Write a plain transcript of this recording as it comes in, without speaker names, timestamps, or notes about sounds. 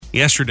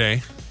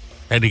yesterday.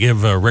 Had to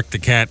give Rick the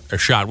cat a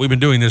shot. We've been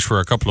doing this for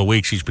a couple of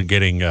weeks. He's been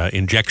getting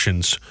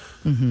injections.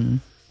 Mm-hmm.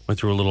 Went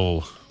through a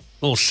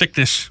little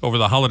sickness over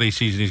the holiday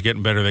season. He's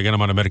getting better. They got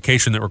him on a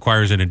medication that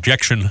requires an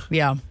injection.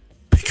 Yeah.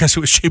 Because it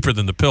was cheaper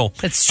than the pill.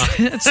 It's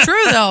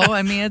true, though.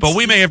 I mean, but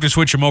we may have to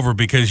switch him over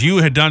because you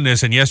had done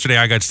this, and yesterday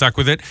I got stuck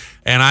with it,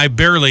 and I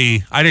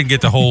didn't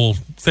get the whole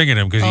thing in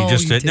him because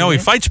he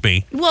fights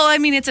me. Well, I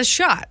mean, it's a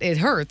shot. It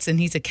hurts, and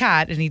he's a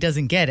cat, and he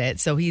doesn't get it.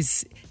 So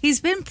he's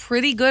been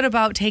pretty good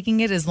about taking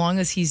it as long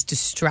as he's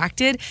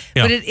distracted.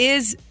 Yeah. But it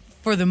is,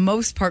 for the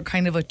most part,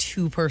 kind of a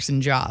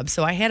two-person job.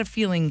 So I had a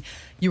feeling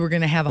you were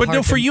going to have a hard time. But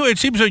no, for you, it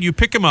seems like you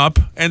pick him up,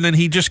 and then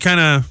he just kind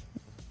of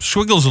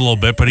swiggles a little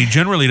bit, but he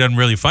generally doesn't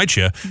really fight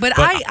you. But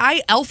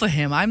I alpha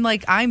him. I'm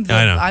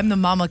the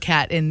mama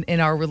cat in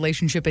our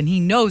relationship, and he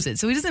knows it.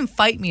 So he doesn't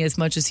fight me as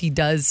much as he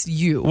does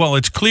you. Well,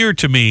 it's clear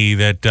to me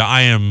that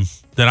I'm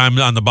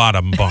on the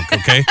bottom bunk,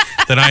 okay?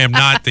 That I am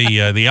not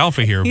the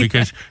alpha here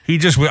because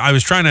I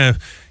was trying to.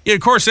 Yeah,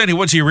 of course, then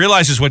once he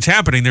realizes what's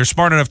happening, they're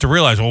smart enough to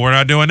realize, well, we're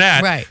not doing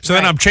that. Right. So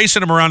then I'm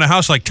chasing him around the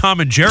house like Tom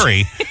and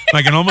Jerry.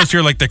 I can almost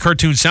hear like the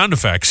cartoon sound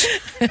effects.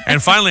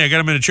 And finally, I got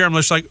him in a chair. I'm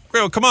just like,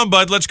 well, come on,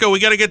 bud, let's go. We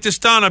got to get this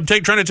done. I'm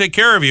trying to take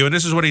care of you. And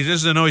this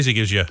is the noise he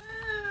gives you.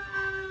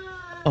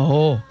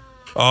 Oh,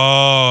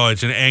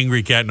 it's an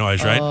angry cat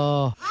noise, right?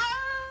 Oh.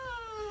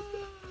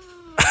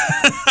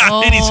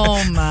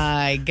 Oh,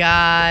 my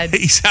God.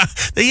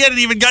 He hadn't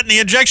even gotten the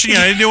injection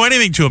yet. I didn't do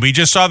anything to him. He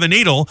just saw the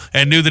needle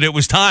and knew that it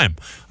was time.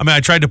 I mean, I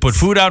tried to put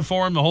food out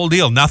for him, the whole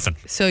deal, nothing.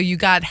 So you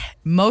got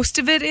most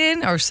of it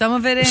in or some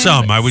of it in?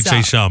 Some, I would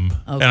say some.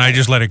 Okay. And I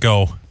just let it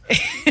go.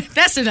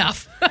 That's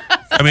enough.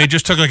 I mean, it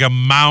just took like a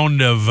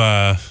mound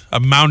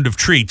of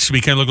treats.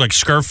 He kind of looked like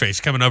Scarface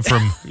coming up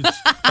from his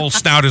whole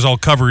snout is all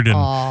covered,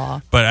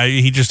 but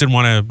he just didn't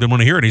want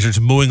to hear it. He's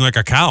just mooing like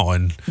a cow,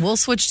 and we'll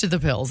switch to the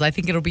pills. I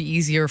think it'll be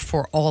easier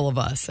for all of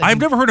us. I've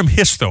never heard him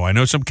hiss though. I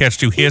know some cats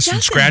do hiss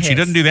and scratch. He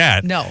doesn't do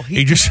that. No,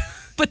 he just.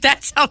 But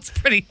that sounds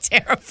pretty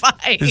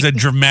terrifying. Is that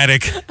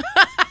dramatic?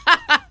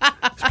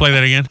 Let's play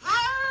that again.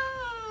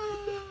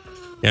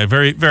 Yeah,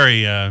 very,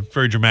 very,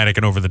 very dramatic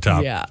and over the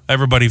top. Yeah.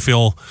 Everybody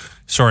feel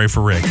sorry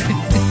for Rick.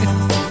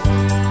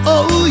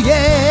 Oh,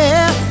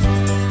 yeah.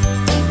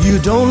 You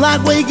don't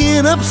like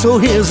waking up, so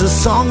here's a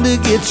song to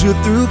get you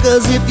through.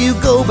 'Cause if you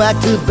go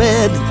back to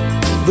bed,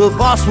 the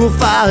boss will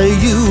fire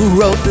you.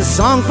 Wrote the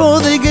song for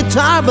the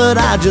guitar, but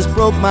I just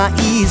broke my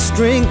E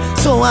string.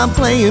 So I'm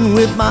playing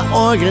with my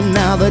organ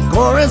now. The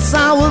chorus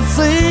I will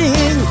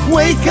sing.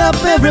 Wake up,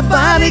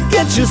 everybody,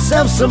 get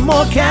yourself some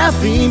more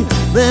caffeine.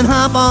 Then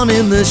hop on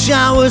in the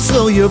shower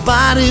so your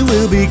body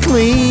will be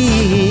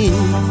clean.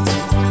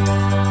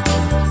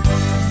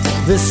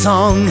 This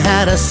song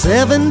had a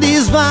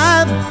 70s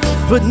vibe,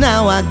 but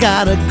now I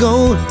gotta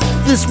go.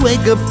 This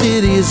wake-up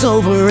ditty is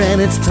over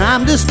and it's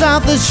time to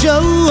start the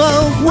show.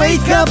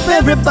 Wake up,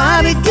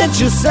 everybody, get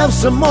yourself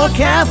some more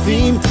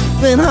caffeine.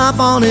 Then hop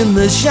on in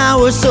the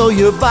shower so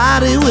your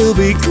body will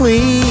be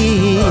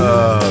clean.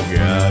 Oh,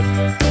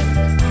 God.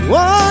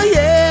 Oh,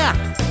 yeah.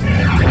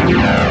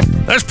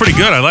 That's pretty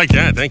good. I like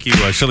that. Thank you,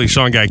 silly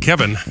song guy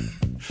Kevin.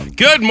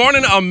 Good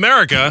morning,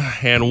 America,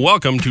 and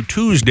welcome to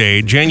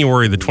Tuesday,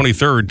 January the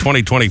 23rd,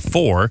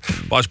 2024.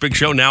 Boss Big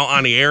Show now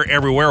on the air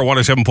everywhere,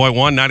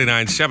 107.1,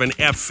 99.7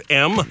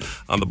 FM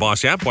on the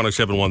Boss app,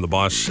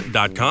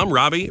 1071theboss.com.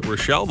 Robby,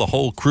 Rochelle, the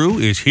whole crew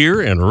is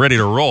here and ready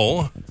to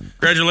roll.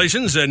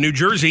 Congratulations. New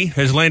Jersey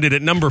has landed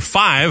at number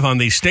 5 on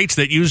the states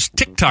that use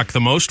TikTok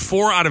the most.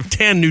 4 out of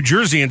 10 New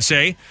Jerseyans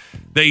say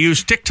they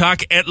use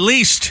TikTok at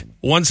least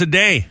once a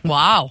day.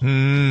 Wow.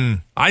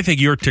 I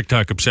think you're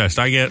TikTok obsessed.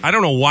 I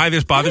don't know why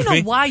this bothers me. I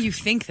don't know why you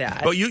think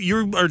that. But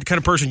you are the kind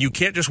of person, you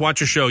can't just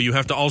watch a show. You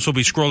have to also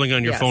be scrolling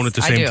on your phone at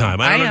the same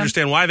time. I don't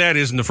understand why that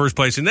is in the first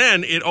place. And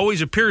then it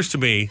always appears to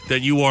me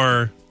that you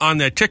are on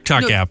that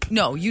TikTok app.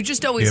 No, you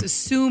just always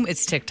assume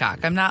it's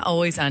TikTok. I'm not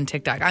always on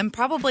TikTok. I'm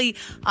probably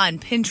on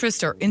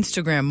Pinterest or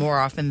Instagram more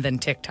often than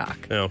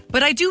TikTok. Yeah.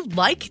 But I do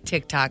like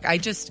TikTok.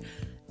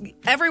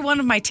 Every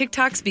one of my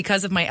TikToks,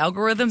 because of my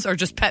algorithms, are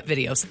just pet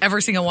videos.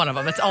 Every single one of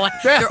them. It's all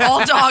they're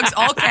all dogs,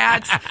 all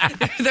cats.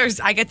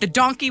 I get the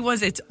donkey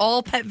ones. It's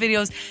all pet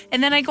videos.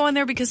 And then I go in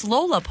there because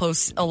Lola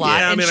posts a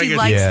lot, and she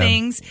likes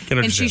things,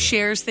 and she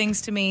shares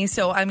things to me.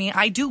 So I mean,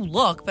 I do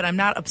look, but I'm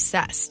not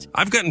obsessed.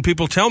 I've gotten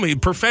people tell me,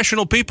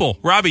 professional people,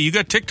 Robby, you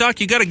got TikTok?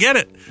 You got to get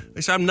it. I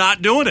said, I'm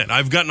not doing it.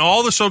 I've gotten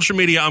all the social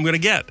media I'm going to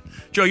get.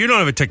 Joe, you don't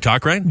have a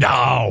TikTok, right?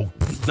 No.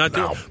 By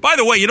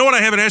the way, you know what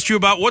I haven't asked you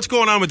about? What's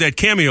going on with that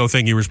Cameo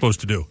thing you were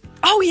supposed to do?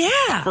 Oh,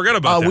 yeah. Forget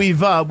about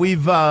that.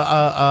 We've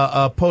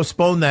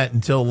postponed that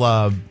until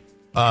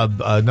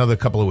another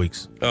couple of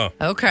weeks. Oh.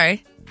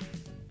 Okay.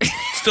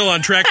 Still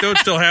on track, though?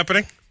 It's still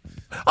happening?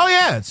 Oh,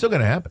 yeah. It's still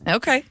going to happen.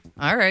 Okay.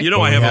 All right. You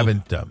know, I have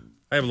a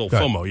little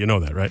FOMO. You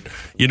know that, right?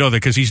 You know that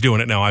because he's doing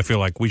it now. I feel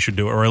like we should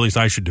do it, or at least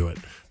I should do it.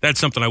 That's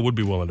something I would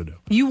be willing to do.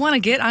 You want to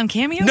get on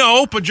Cameo?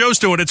 No, but Joe's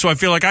doing it, so I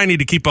feel like I need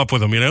to keep up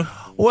with him, you know?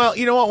 Well,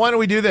 you know what? Why don't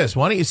we do this?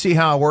 Why don't you see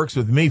how it works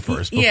with me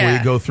first before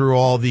you go through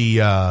all the...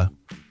 all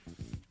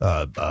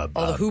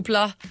the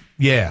hoopla?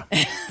 Yeah.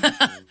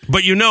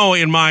 But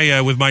in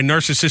my with my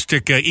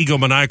narcissistic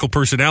egomaniacal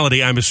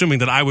personality, I'm assuming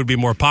that I would be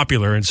more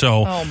popular, and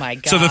so Oh my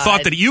God. So the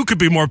thought that you could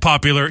be more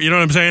popular, you know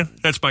what I'm saying?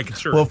 That's my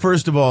concern. Well,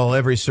 first of all,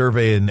 every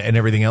survey and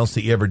everything else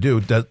that you ever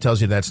do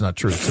tells you that's not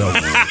true. So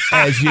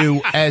as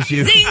you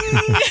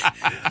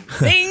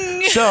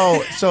Zing!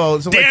 so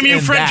damn you,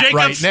 Fred Jacobs!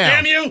 Right now.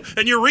 Damn you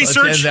and your Let's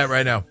research. end that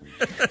right now.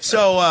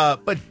 So,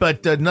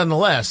 but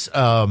nonetheless,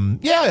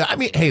 yeah. I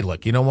mean, hey,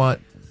 look, you know what?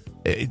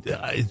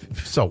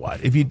 So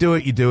what? If you do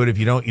it, you do it. If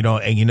you don't, you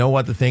don't. And you know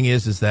what the thing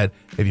is that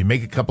if you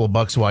make a couple of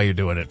bucks while you're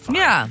doing it, fine.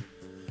 Yeah.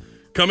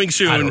 Coming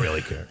soon. I don't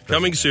really care.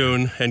 Coming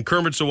soon, and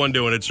Kermit's the one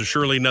doing it, so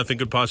surely nothing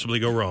could possibly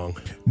go wrong.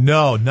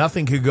 No,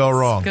 nothing could go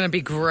wrong. It's going to be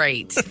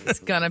great.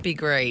 It's going to be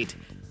great.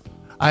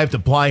 I have to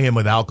ply him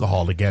with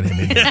alcohol to get him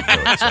in here.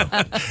 So.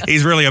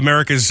 He's really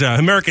America's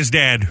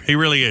dad. He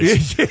really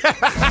is.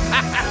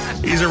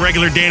 He's a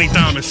regular Danny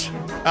Thomas.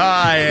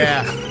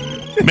 Yeah.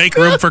 Make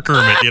room for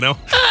Kermit, you know?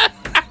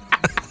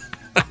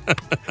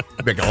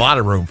 Make a lot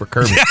of room for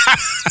Kermit.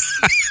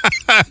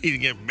 He's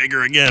getting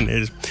bigger again.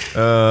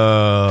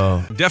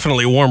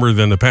 Definitely warmer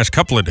than the past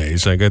couple of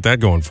days. I got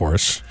that going for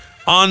us.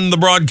 On the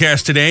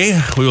broadcast today,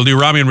 we will do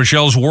Robby and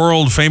Rochelle's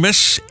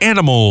world-famous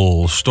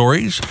animal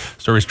stories.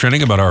 Stories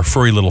trending about our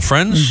furry little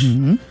friends.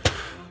 Mm-hmm.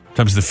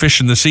 Sometimes the fish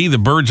in the sea, the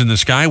birds in the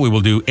sky. We will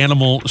do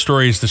animal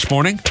stories this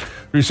morning.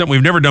 Do something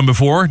we've never done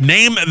before.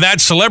 Name that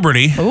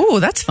celebrity.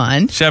 Oh, that's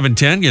fun.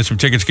 7:10. Get some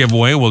tickets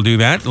giveaway. We'll do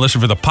that. Listen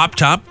for the Pop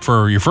Top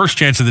for your first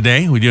chance of the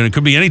day. We do it. It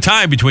could be any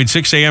time between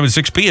 6 a.m. and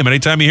 6 p.m.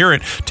 Anytime you hear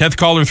it. 10th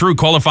caller through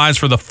qualifies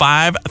for the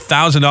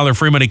 $5,000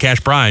 free money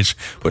cash prize.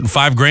 Putting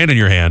 $5,000 in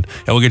your hand.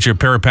 And we'll get you a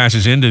pair of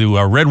passes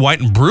into Red, White,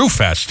 and Brew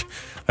Fest.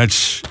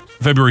 That's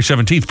February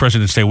 17th,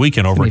 President's Day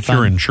weekend over at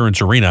Cure Insurance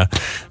Arena.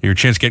 Your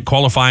chance to get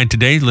qualified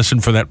today. Listen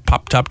for that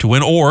Pop Top to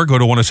win or go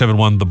to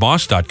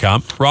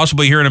 1071theboss.com. We'll also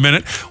be here in a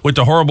minute with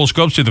the horrible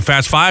scopes to the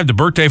Fast Five, the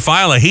birthday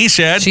file, a He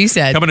Said. She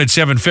Said. Coming at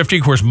 7:50,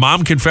 of course,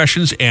 mom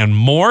confessions and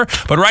more.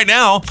 But right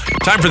now,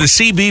 time for the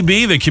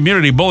CBB, the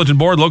Community Bulletin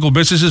Board, local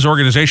businesses,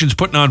 organizations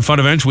putting on fun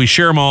events. We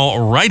share them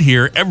all right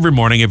here every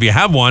morning. If you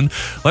have one,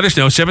 let us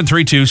know,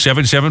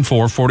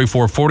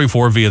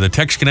 732-774-4444 via the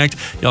Text Connect.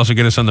 You also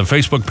get us on the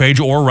Facebook page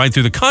or right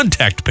through the contact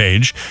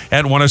page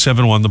at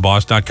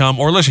 1071theboss.com.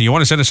 Or listen, you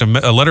want to send us a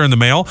letter in the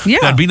mail? Yeah.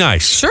 That'd be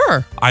nice.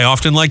 Sure. I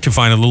often like to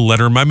find a little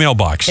letter in my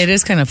mailbox. It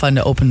is kind of fun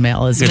to open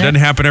mail, isn't it? It doesn't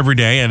happen every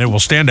day, and it will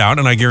stand out,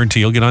 and I guarantee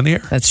you'll get on the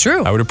air. That's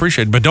true. I would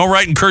appreciate it. But don't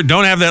write in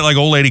don't have that like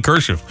old lady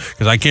cursive,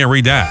 because I can't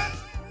read that.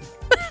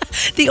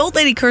 The old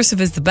lady cursive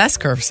is the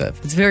best cursive.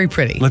 It's very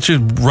pretty. Let's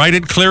just write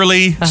it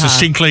clearly,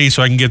 succinctly,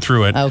 so I can get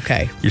through it.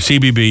 Okay. Your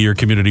CBB, your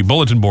Community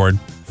Bulletin Board.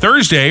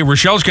 Thursday,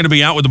 Rochelle's going to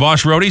be out with the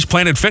Boss Roadies,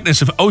 Planet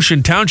Fitness of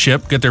Ocean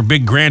Township. Get their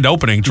big grand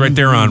opening. It's right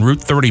there on Route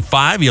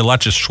 35. You have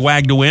lots of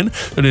swag to win.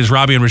 It is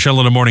Robby and Rochelle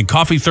in the morning.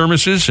 Coffee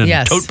thermoses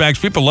and tote bags.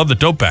 People love the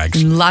tote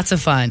bags. Lots of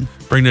fun.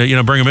 Bring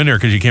them in there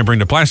because you can't bring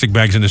the plastic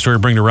bags in the store.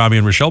 Bring the Robby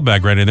and Rochelle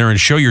bag right in there and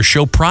show your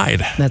show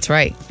pride. That's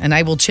right. And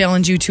I will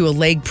challenge you to a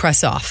leg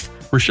press off.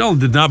 Rochelle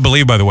did not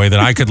believe, by the way, that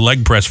I could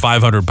leg press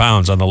 500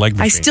 pounds on the leg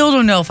machine. I still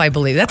don't know if I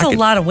believe. That's a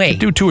lot of weight. I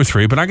could do 2 or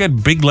 3, but I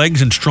got big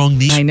legs and strong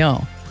knees. I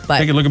know. But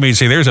take a look at me and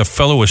say, there's a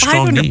fellow with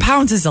strong 500 knees.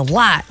 pounds is a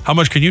lot. How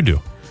much can you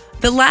do?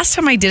 The last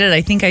time I did it,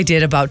 I think I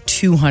did about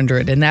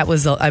 200, and that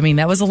was a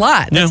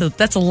lot.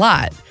 That's a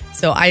lot.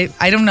 So I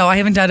don't know. I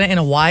haven't done it in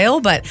a while,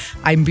 but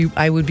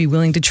I would be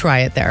willing to try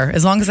it there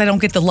as long as I don't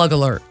get the lug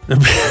alert.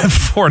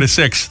 4 to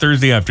 6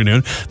 Thursday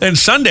afternoon. Then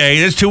Sunday,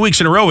 it's 2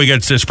 weeks in a row. We got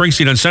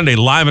Springsteen on Sunday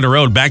live on the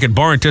road back at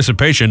Bar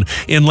Anticipation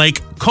in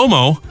Lake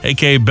Como,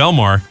 a.k.a.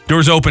 Belmar.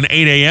 Doors open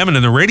 8 a.m. and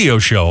then the radio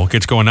show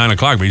gets going 9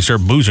 o'clock, but you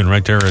start boozing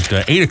right there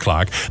at 8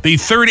 o'clock. The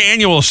third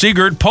annual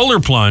Seagirt Polar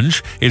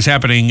Plunge is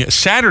happening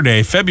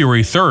Saturday,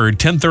 February 3rd,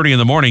 10:30 in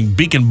the morning,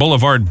 Beacon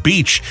Boulevard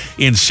Beach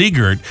in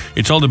Seagirt.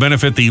 It's all to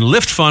benefit the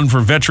Lift Fund for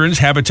Veterans,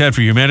 Habitat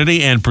for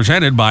Humanity, and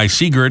presented by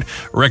Seagirt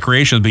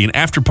Recreation. There'll be an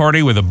after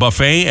party with a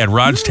buffet at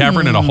Rod's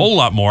Tavern and a whole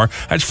lot more.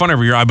 That's fun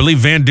every year. I believe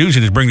Van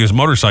Dusen is bringing his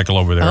motorcycle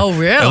over there. Oh,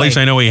 really? At least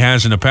I know he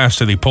has in the past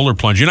to the Polar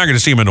Plunge. You're not going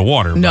to see him in the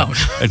water. No.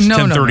 It's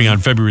 10:30 on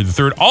February the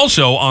 3rd.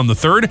 Also on the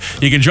 3rd,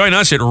 you can join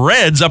us at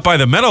Red's up by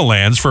the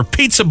Meadowlands for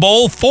Pizza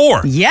Bowl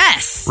 4.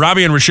 Yes.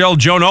 Robby and Rochelle,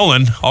 Joe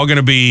Nolan, all going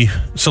to be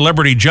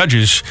celebrity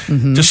judges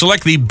to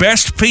select the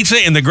best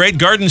pizza in the Great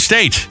Garden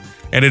State.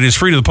 And it is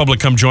free to the public.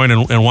 Come join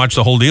and watch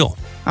the whole deal.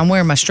 I'm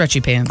wearing my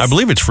stretchy pants. I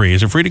believe it's free.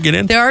 Is it free to get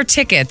in? There are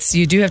tickets.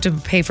 You do have to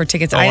pay for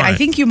tickets. I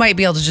think you might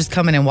be able to just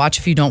come in and watch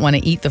if you don't want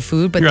to eat the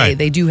food, but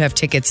they do have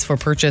tickets for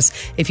purchase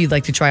if you'd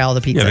like to try all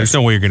the pizzas. Yeah, there's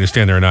no way you're going to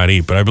stand there and not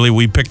eat, but I believe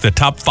we picked the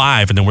top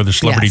 5, and then we're the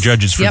celebrity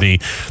judges for the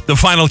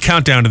final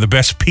countdown to the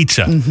best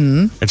pizza.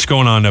 It's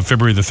going on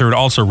February the 3rd.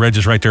 Also, Red's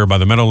is right there by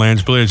the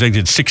Meadowlands. It's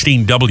exit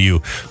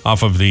 16W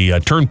off of the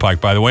Turnpike,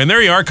 by the way. And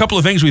there you are. A couple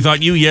of things we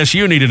thought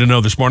you needed to know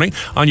this morning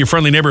on your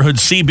friendly neighborhood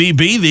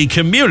CBB, the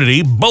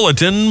Community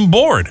Bulletin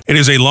Board. It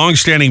is a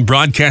long-standing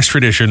broadcast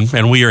tradition,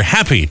 and we are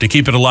happy to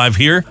keep it alive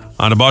here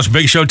On the Boss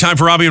Big Show, time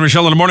for Robby and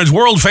Rochelle in the morning's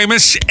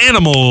world-famous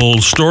animal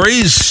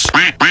stories.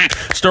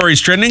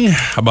 Stories trending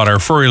about our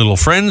furry little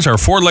friends, our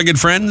four-legged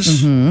friends.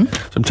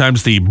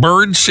 Sometimes the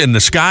birds in the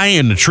sky,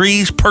 in the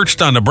trees,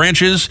 perched on the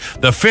branches,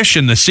 the fish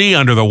in the sea,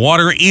 under the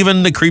water,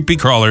 even the creepy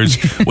crawlers.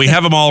 We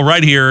have them all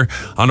right here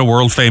on the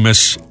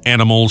world-famous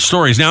animal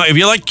stories. Now, if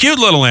you like cute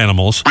little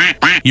animals,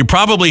 you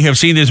probably have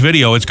seen this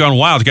video. It's gone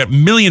wild. It's got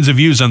millions of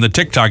views on the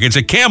TikTok. It's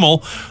a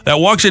camel that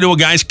walks into a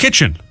guy's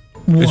kitchen.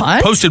 What?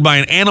 It's posted by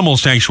an animal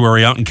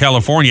sanctuary out in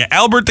California.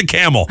 Albert the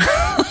Camel.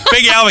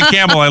 Big Al the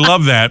Camel. I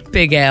love that.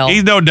 Big Al.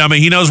 He's no dummy.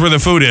 He knows where the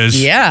food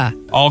is. Yeah.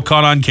 All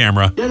caught on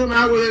camera. Get him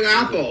out with an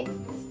apple.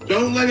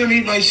 Don't let him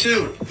eat my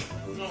soup.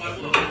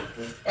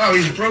 Oh,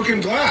 he's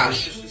broken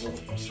glass.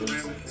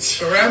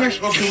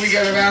 Ceramics? Well, can we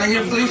get him out of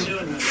here, please?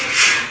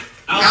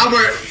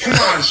 Albert, come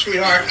on,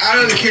 sweetheart.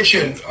 Out of the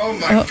kitchen. Oh,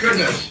 my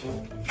goodness.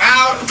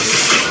 Out.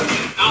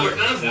 Albert,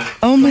 none of that.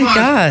 Oh, my Come on.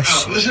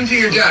 gosh. Out. Listen to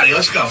your daddy.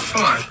 Let's go.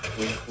 Come on.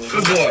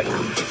 Good boy.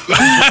 Good boy.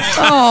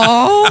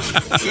 Oh.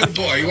 Good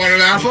boy. You want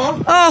an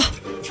apple?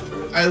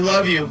 Oh, I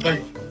love you, but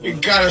you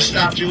gotta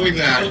stop doing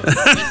that.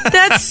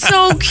 that's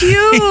so cute.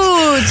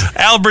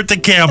 Albert the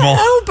Camel.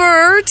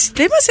 Albert.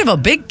 They must have a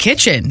big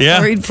kitchen. Yeah.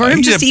 For him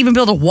He's just to even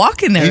be able to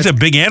walk in there. He's a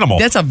big animal.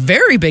 That's a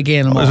very big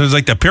animal. It's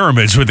like the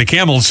pyramids with the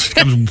camels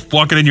comes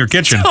walking in your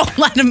kitchen. Don't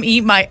let him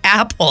eat my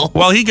apple.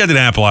 Well, he got an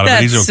apple out of it.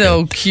 That's He's okay.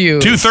 so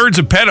cute. 2/3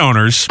 of pet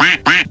owners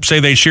say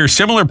they share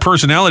similar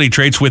personality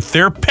traits with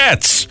their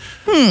pets.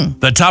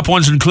 The top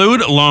ones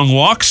include long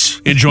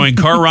walks, enjoying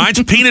car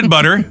rides, peanut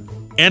butter,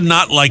 and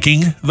not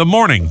liking the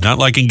morning, not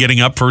liking getting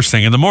up first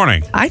thing in the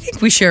morning. I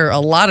think we share a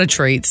lot of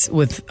traits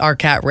with our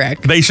cat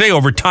Rick. They say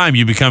over time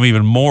you become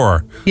even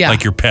more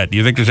like your pet. Do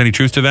you think there's any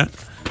truth to that?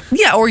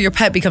 Yeah, or your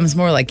pet becomes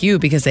more like you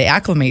because they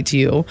acclimate to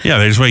you. Yeah,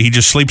 there's way he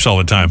just sleeps all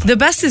the time. The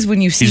best is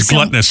when you see He's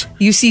gluttonous.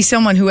 You see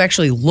someone who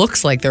actually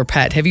looks like their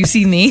pet. Have you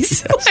seen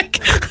these?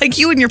 like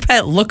you and your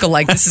pet look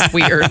alike. This is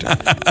weird.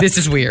 This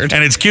is weird.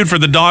 And it's cute for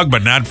the dog,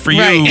 but not for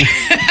you, Right.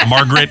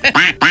 Margaret.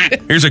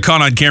 Here's a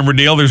caught on camera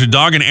deal. There's a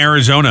dog in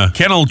Arizona.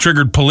 Kennel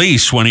triggered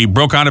police when he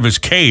broke out of his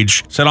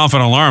cage, set off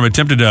an alarm,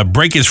 attempted to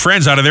break his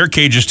friends out of their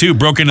cages too,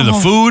 broke into the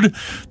food,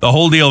 the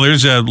whole deal.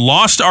 There's a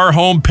Lost Our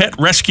Home Pet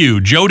Rescue.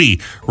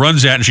 Jody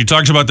runs that, and she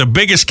talks about the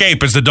big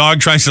escape as the dog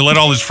tries to let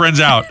all his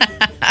friends out.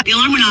 The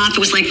alarm went off. It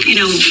was like,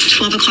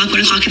 12 o'clock, 1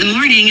 o'clock in the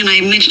morning, and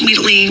I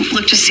immediately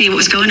looked to see what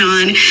was going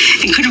on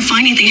and couldn't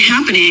find anything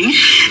happening.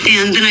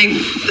 And then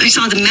I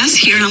saw the mess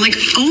here, and I'm like,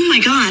 oh my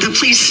God. The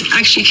police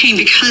actually came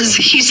because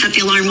he set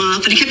the alarm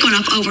off, and it kept going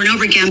off over and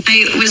over again.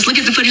 I was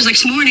looking at the footage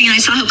next morning, and I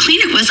saw how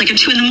clean it was, like at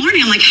 2 in the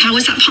morning. I'm like, how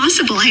is that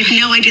possible? I had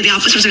no idea the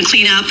office was going to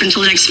clean up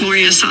until the next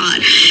morning I saw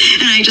it.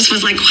 And I just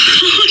was like,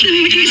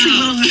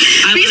 wow,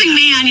 amazing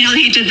man,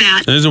 he did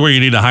that. This is where you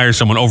need to hire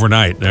someone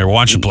overnight. There,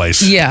 watch the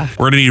place. Yeah.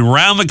 We're going to need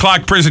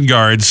round-the-clock prison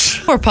guards.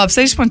 Poor pups.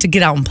 They just want to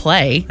get out and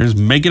play. There's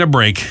making a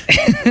break.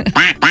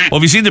 Well,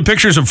 have you seen the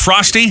pictures of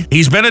Frosty?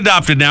 He's been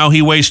adopted now.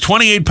 He weighs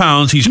 28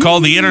 pounds. He's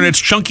called the internet's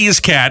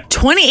chunkiest cat.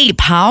 28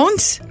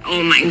 pounds?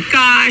 Oh my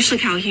gosh,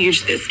 look how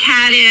huge this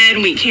cat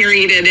is. We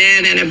carried it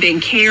in a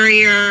big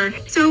carrier.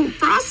 So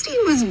Frosty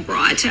was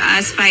brought to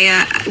us by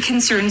a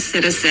concerned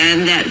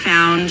citizen that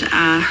found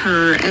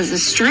her as a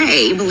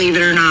stray, believe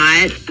it or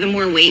not. The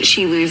more weight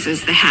she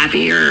loses, the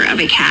happier of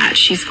a cat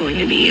she's going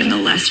to be and the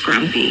less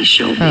grumpy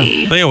she'll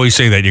be. They always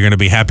say that you're going to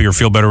be happier,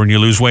 feel better when you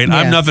lose weight. Yeah.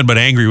 I'm nothing but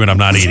angry when I'm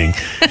not eating.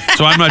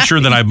 So I'm not sure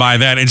that I buy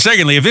that. And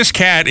secondly, if this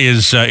cat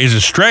is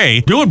a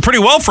stray, doing pretty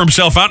well for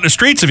himself out in the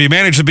streets if he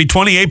managed to be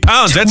 28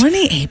 pounds.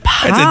 28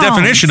 pounds? That's the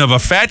definition of a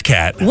fat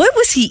cat. What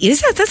was he?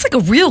 That's like a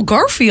real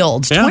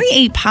Garfield. Yeah.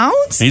 28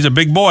 pounds? He's a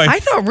big boy. I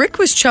thought Rick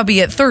was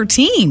chubby at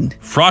 13.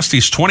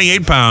 Frosty's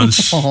 28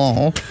 pounds.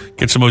 Oh.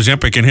 Get some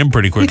Ozempic in him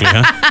pretty quickly,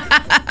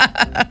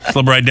 huh?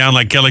 Slip right down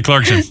like Kelly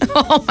Clarkson.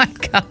 Oh, my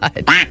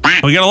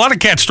God. We got a lot of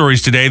cat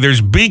stories today.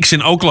 There's Binks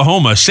in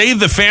Oklahoma. Save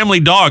the family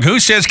dog. Who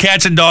says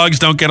cats and dogs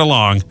don't get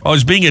along? Oh,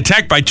 he's being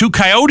attacked by 2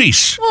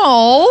 coyotes.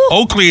 Oh.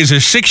 Oakley is a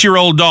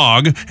 6-year-old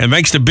dog, and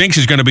thanks to Binks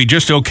is going to be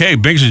just okay.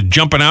 Binks is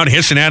jumping out,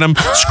 hissing at him,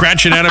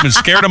 scratching at him, and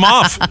scared him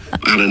off.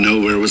 Out of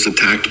nowhere was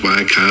attacked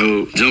by a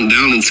coyote. Jumped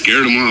down and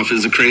scared him off. It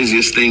was the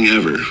craziest thing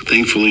ever.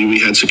 Thankfully, we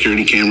had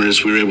security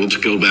cameras. We were able to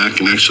go back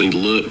and actually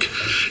look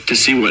to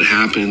see what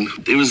happened.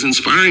 It was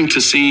inspiring to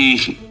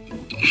see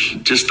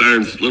just our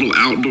little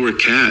outdoor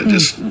cat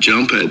just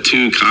jump at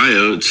 2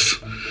 coyotes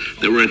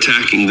that were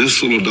attacking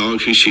this little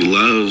dog who she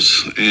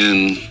loves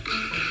and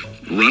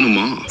run them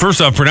off. First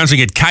off, pronouncing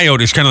it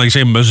coyote is kind of like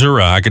saying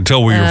Missouri. I can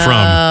tell where you're from.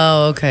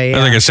 Oh, okay.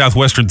 That's like a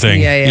Southwestern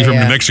thing. Yeah, He's from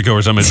yeah. New Mexico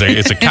or something.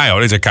 It's a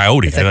coyote. It's a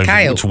coyote. It's a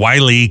coyote. It's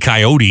Wile E.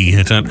 Coyote.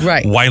 It's not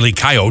Right. Wile E.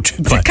 Coyote.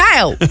 It's a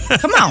coyote.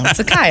 Come on. It's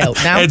a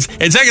coyote now.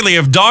 And secondly,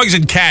 if dogs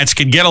and cats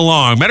can get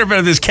along, matter of fact,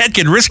 if this cat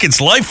can risk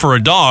its life for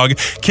a dog,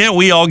 can't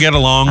we all get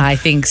along? I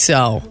think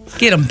so.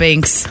 Get him,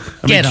 Binks.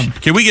 Get him.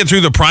 Can we get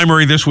through the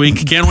primary this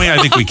week? Can we? I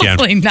think we can.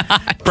 Probably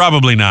not.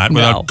 Probably not,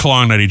 without No.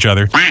 clawing at each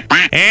other.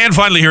 And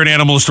finally, here in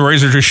Animal Stories,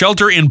 there's a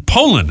shelter in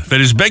Poland that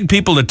has begged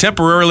people to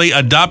temporarily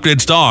adopt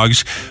its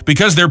dogs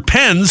because their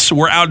pens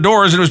were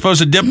outdoors and it was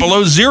supposed to dip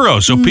below zero.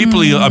 So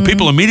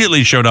people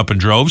immediately showed up in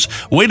droves,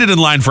 waited in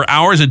line for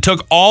hours, and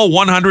took all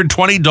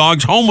 120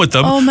 dogs home with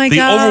them. Oh, my the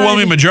God.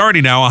 overwhelming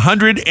majority now,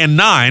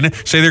 109,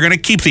 say they're going to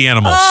keep the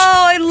animals.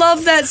 Oh, I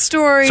love that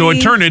story. So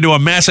it turned into a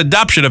mass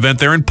adoption event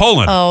there in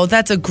Poland. Oh,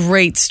 that's a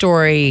great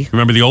story.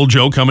 Remember the old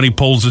joke, how many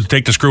poles does it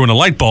take to screw in a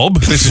light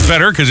bulb? This is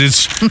better because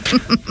it's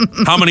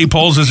how many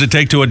poles does it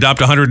take to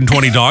adopt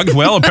 120 dogs?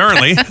 Well,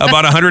 apparently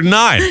about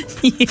 109.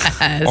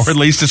 Yes. Or at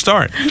least to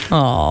start.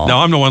 Oh. Now,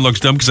 I'm the one that looks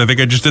dumb because I think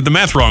I just did the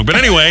math wrong. But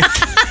anyway,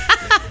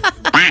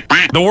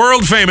 the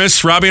world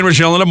famous Robby and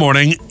Rochelle in the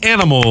morning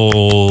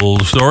animal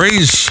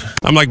stories.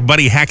 I'm like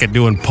Buddy Hackett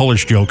doing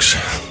Polish jokes.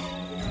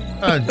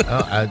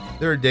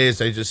 There are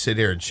days I just sit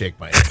here and shake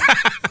my head.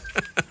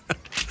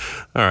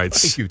 All right.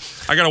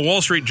 I got a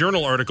Wall Street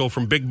Journal article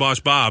from Big Boss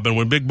Bob, and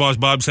when Big Boss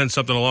Bob sends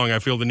something along, I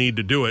feel the need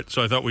to do it,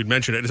 so I thought we'd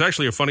mention it. It's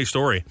actually a funny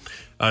story.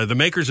 The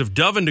makers of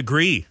Dove and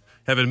Degree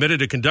have admitted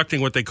to conducting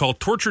what they call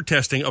torture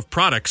testing of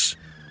products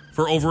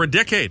for over a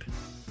decade.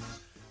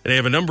 And they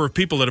have a number of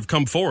people that have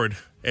come forward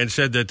and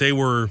said that they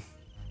were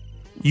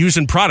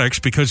using products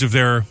because of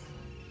their...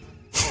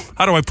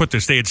 How do I put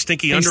this? They had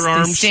stinky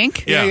underarms. They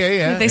stink?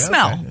 Yeah. They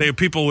smell. Okay. They have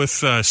people with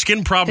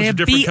skin problems They of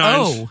have different BO.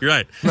 kinds. You're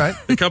right.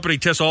 The company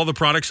tests all the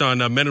products on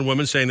men and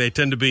women, saying they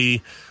tend to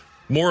be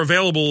more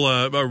available,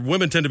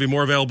 women tend to be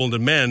more available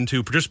than men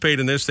to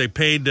participate in this. They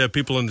paid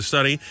people in the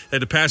study. They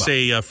had to pass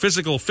a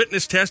physical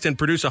fitness test and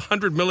produce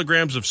 100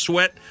 milligrams of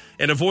sweat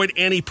and avoid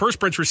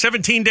antiperspirants for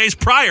 17 days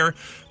prior.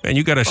 Man,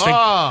 you got a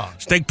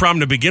stink problem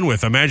to begin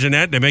with. Imagine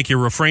that. They make you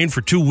refrain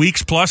for 2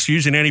 weeks plus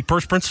using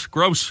antiperspirants.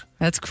 Gross.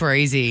 That's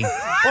crazy.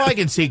 Well, I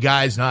can see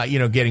guys not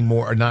getting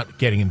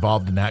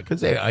involved in that because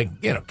they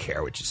don't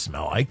care what you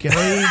smell like. And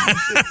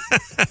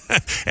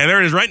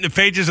there it is, right in the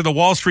pages of the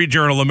Wall Street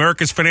Journal,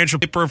 America's financial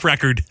paper of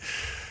record.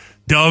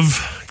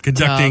 Dove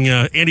conducting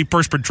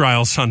antiperspirant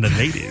trials on the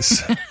ladies.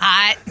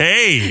 Hot.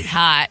 Hey.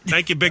 Hot.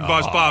 Thank you, Big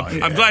Boss Bob.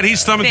 Yeah. I'm glad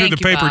he's thumbing through the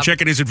paper, Bob.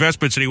 checking his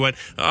investments, and he went,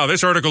 "Oh,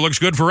 this article looks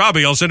good for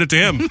Robby. I'll send it to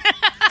him."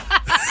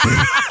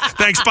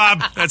 Thanks,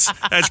 Bob. That's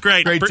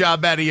great. Great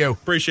job out of you.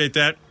 Appreciate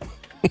that.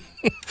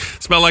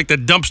 Smell like the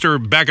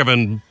dumpster back of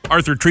an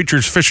Arthur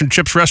Treacher's Fish and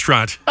Chips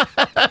restaurant.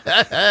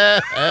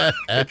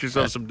 Get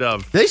yourself some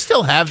Dove. They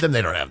still have them?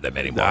 They don't have them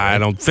anymore. I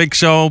don't think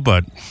so,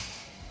 but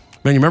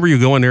man, you remember you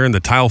go in there and the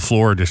tile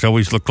floor just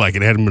always looked like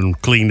it hadn't been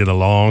cleaned in a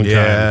long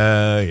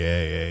time.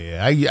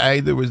 Yeah.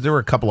 There were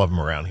a couple of them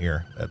around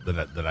here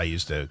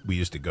that we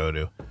used to go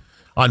to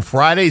on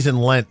Fridays in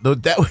Lent.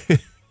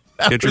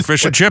 Get your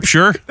fish and chips,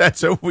 sure.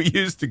 That's what we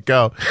used to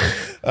go.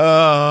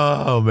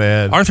 Oh,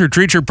 man. Arthur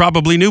Treacher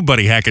probably knew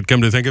Buddy Hackett,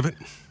 come to think of it.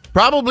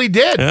 Probably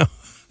did. Yeah.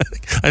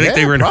 I think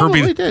they were in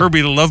Herbie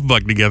the Love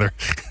Bug together.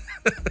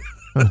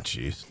 Oh,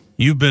 jeez.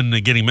 You've been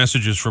getting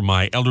messages from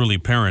my elderly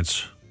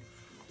parents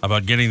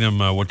about getting them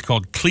what's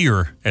called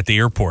clear at the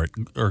airport,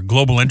 or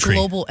global entry.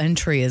 Global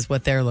entry is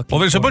what they're looking for. Well,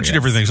 there's a bunch of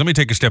different things. Let me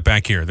take a step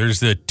back here. There's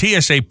the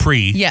TSA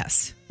pre.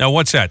 Yes. Now,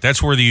 what's that?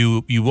 That's where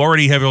you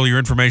already have all your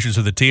information,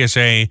 so the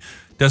TSA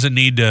doesn't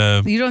need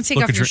to. You don't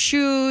take off your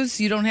shoes.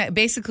 You don't have.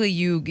 Basically,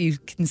 you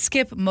can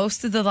skip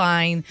most of the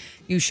line.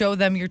 You show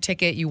them your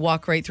ticket. You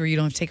walk right through. You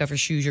don't have to take off your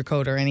shoes, your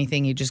coat, or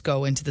anything. You just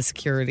go into the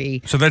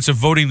security. So that's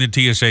avoiding the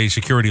TSA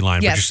security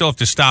line, yes. But you still have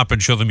to stop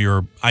and show them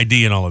your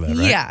ID and all of that,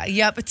 right?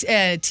 Yeah. But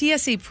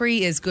TSA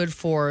pre is good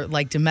for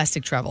like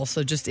domestic travel,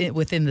 so just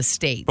within the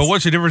states. But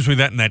what's the difference between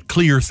that and that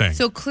clear thing?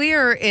 So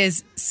clear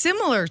is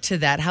similar to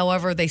that.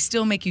 However, they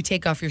still make you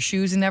take off your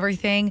shoes and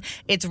everything.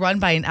 It's run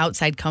by an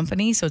outside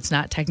company, so it's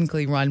not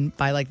technically run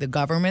by like the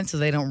government, so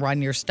they don't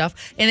run your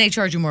stuff, and they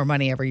charge you more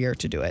money every year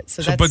to do it.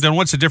 So but then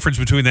what's the difference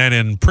between that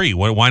and pre?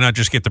 Why not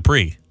just get the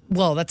pre?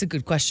 Well, that's a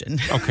good question.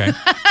 Okay.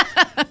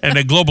 And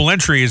a global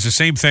entry is the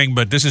same thing,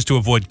 but this is to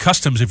avoid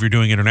customs if you're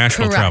doing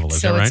international travel.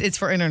 Is that right? So it's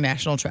for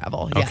international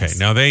travel. Okay. Yes.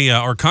 Now, they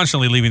are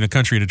constantly leaving the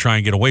country to try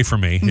and get away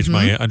from me, is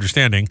my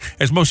understanding,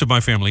 as most of my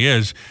family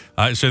is.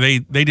 So they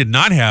did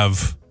not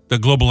have the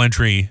global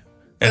entry.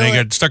 And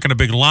they got stuck in a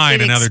big line,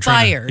 and now they're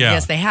trying to... It expired.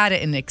 Yes, they had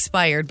it and it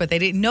expired, but they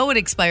didn't know it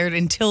expired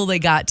until they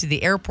got to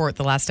the airport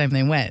the last time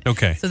they went.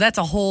 Okay. So that's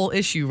a whole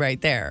issue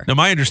right there. Now,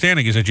 my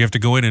understanding is that you have to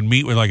go in and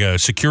meet with like a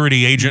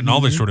security agent and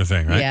all this sort of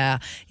thing, right? Yeah.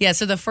 Yeah,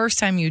 so the first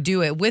time you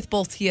do it with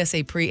both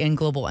TSA pre and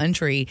global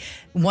entry,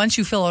 once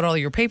you fill out all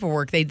your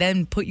paperwork, they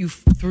then put you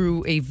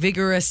through a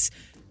vigorous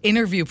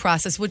interview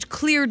process, which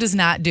Clear does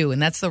not do. And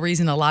that's the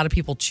reason a lot of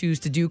people choose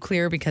to do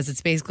Clear, because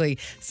it's basically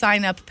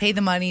sign up, pay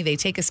the money, they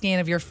take a scan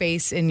of your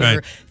face and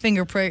your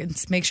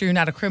fingerprints, make sure you're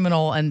not a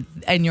criminal, and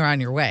you're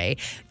on your way.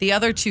 The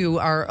other two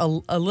are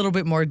a little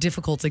bit more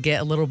difficult to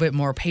get, a little bit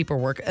more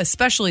paperwork,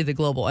 especially the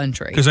global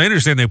entry. Because I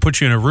understand they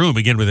put you in a room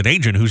again with an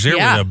agent who's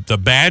there with the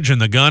badge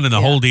and the gun and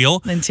the whole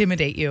deal.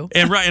 Intimidate you.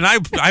 And I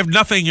have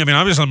nothing, I mean,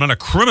 obviously I'm not a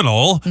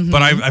criminal,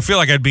 but I feel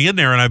like I'd be in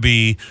there and I'd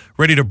be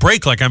ready to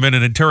break like I'm in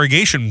an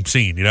interrogation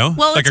scene. you know?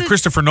 Well, like a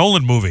Christopher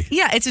Nolan movie.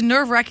 Yeah, it's a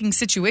nerve-wracking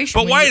situation.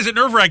 But why is it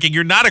nerve-wracking?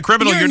 You're not a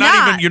criminal. You're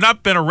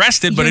not been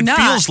arrested, but it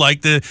feels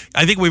like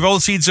I think we've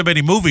all seen so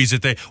many movies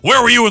that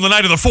where were you in the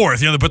night of the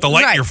 4th? You know, they put the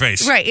light in your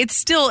face. Right. It's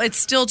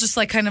still just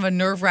like kind of a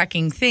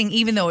nerve-wracking thing,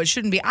 even though it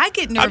shouldn't be. I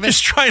get nervous. I'm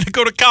just trying to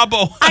go to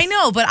Cabo. I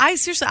know, but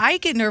I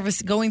get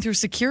nervous going through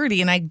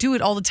security, and I do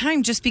it all the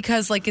time just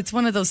because, like, it's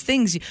one of those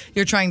things.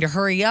 You're trying to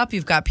hurry up.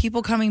 You've got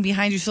people coming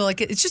behind you. So, like,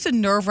 it's just a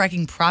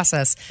nerve-wracking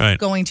process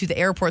going to the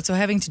airport. So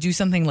having to do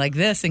something like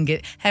this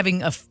and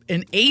having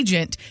an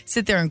agent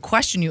sit there and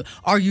question you,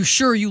 are you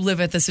sure you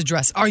live at this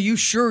address? Are you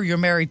sure you're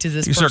married to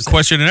this person? You start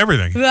questioning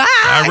everything.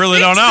 I really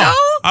don't know.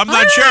 So? I'm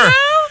not sure.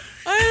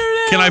 I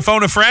don't know. Can I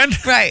phone a friend?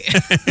 Right.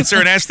 Is there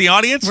an Ask the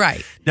Audience?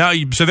 Right. Now,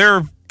 so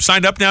they're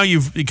signed up now.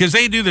 Because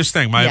they do this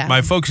thing.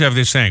 My folks have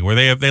this thing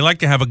where they like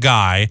to have a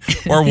guy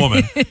or a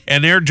woman,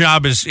 and their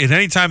job is at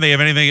any time they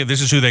have anything.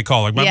 This is who they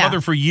call. Like my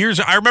mother for years.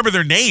 I remember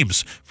their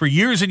names for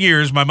years and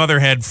years. My mother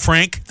had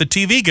Frank, the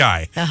TV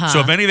guy. So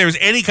if there was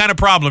any kind of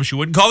problem, she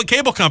wouldn't call the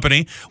cable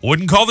company,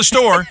 wouldn't call the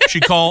store.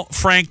 She'd call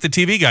Frank, the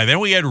TV guy. Then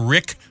we had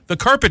Rick, the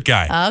carpet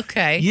guy.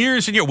 Okay.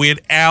 Years and years. We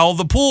had Al,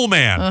 the pool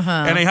man.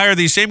 And they hired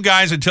these same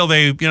guys until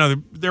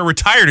they're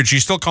retired, and she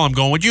still call him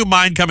going, would you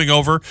mind coming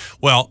over?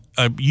 Well,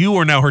 you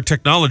are now her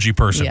technology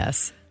person.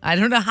 Yes. I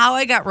don't know how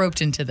I got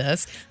roped into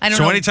this.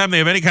 So anytime they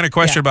have any kind of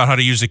question about how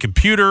to use the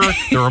computer,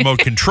 the remote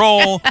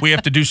control, we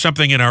have to do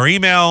something in our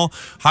email,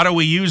 how do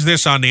we use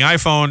this on the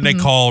iPhone, they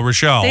call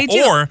Rochelle.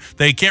 Or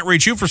they can't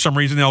reach you for some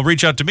reason, they'll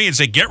reach out to me and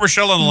say, get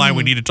Rochelle on the line,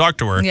 we need to talk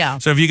to her. Yeah.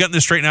 So have you gotten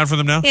this straightened out for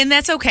them now? And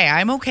that's okay.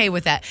 I'm okay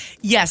with that.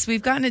 Yes,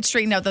 we've gotten it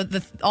straightened out.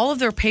 All of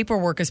their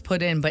paperwork is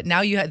put in, but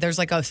now there's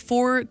like a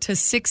 4 to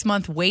 6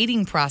 month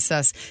waiting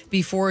process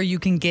before you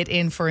can get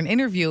in for an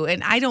interview.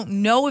 And I don't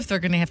know if they're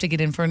going to have to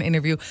get in for an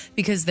interview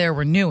because they're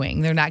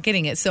renewing. They're not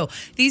getting it. So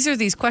these are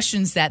these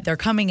questions that they're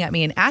coming at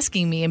me and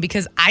asking me. And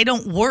because I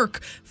don't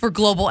work for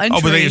Global Entry.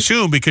 Oh, but they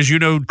assume because you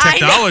know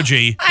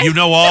technology, you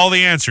know all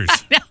the answers.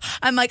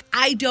 I'm like,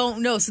 I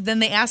don't know. So then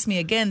they ask me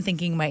again,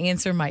 thinking my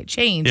answer might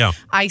change. Yeah.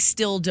 I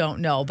still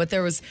don't know. But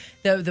there was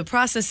the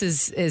process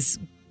is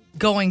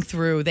going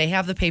through. They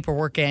have the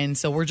paperwork in,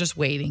 so we're just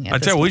waiting. I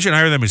tell you, we should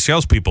hire them as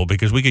salespeople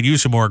because we could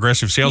use some more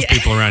aggressive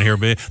salespeople around here.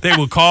 But they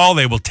will call,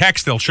 they will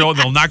text, they'll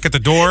they'll knock at the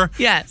door.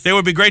 Yes, they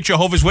would be great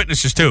Jehovah's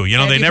Witnesses too. You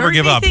know, they never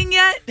give up.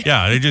 Yet?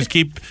 Yeah, they just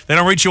keep. They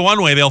don't reach you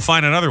one way, they'll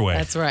find another way.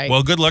 That's right.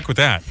 Well, good luck with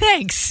that.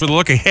 Thanks. For the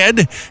look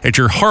ahead at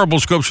your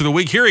horrible scopes for the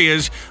week, here he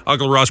is,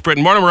 Uncle Ross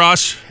Britton. Morning,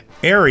 Ross.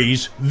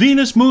 Aries,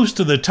 Venus moves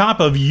to the top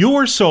of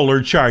your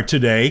solar chart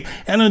today,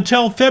 and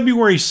until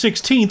February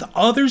 16th,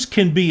 others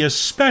can be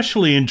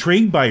especially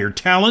intrigued by your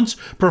talents,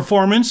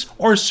 performance,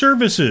 or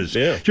services.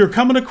 Yeah. You're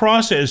coming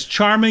across as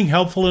charming,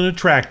 helpful, and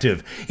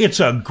attractive. It's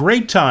a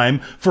great time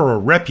for a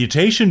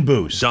reputation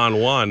boost.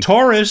 Don Juan.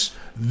 Taurus,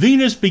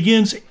 Venus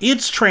begins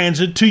its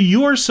transit to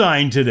your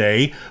sign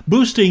today,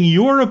 boosting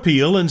your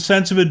appeal and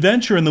sense of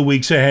adventure in the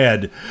weeks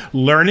ahead.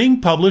 Learning,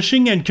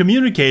 publishing, and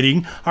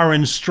communicating are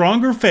in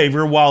stronger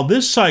favor while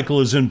this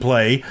cycle is in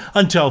play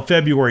until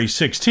February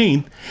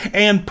 16th,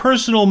 and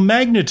personal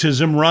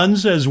magnetism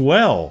runs as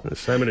well.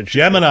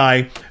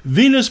 Gemini,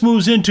 Venus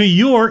moves into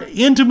your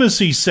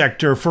intimacy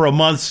sector for a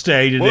month's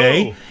stay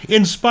today,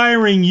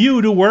 inspiring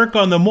you to work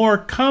on the more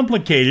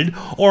complicated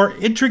or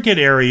intricate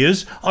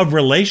areas of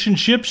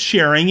relationships,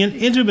 sharing, and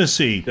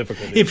intimacy.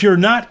 If you're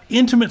not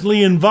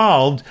intimately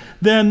involved,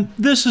 then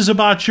this is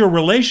about your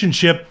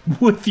relationship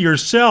with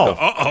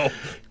yourself.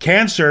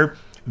 Cancer,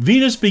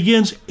 Venus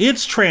begins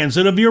its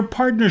transit of your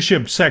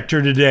partnership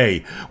sector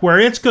today, where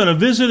it's going to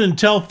visit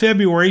until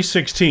February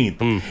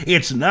 16th.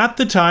 It's not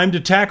the time to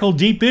tackle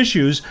deep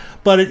issues,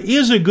 but it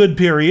is a good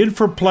period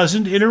for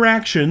pleasant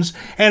interactions,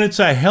 and it's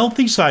a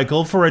healthy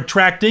cycle for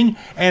attracting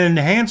and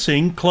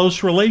enhancing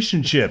close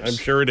relationships. I'm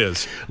sure it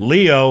is.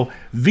 Leo,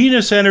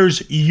 Venus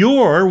enters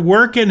your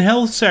work and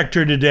health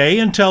sector today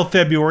until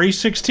February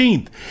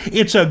 16th.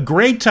 It's a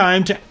great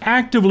time to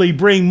actively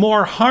bring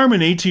more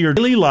harmony to your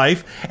daily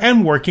life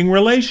and working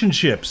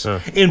relationships.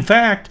 In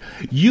fact,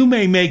 you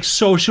may make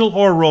social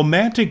or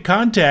romantic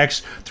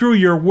contacts through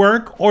your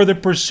work or the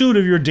pursuit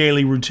of your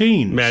daily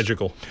routines.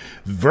 Magical.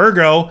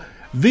 Virgo,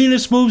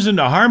 Venus moves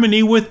into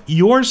harmony with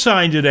your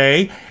sign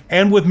today,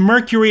 and with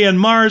Mercury and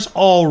Mars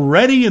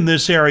already in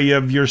this area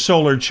of your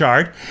solar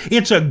chart,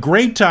 it's a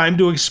great time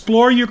to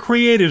explore your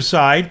creative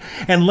side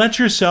and let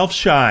yourself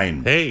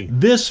shine.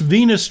 This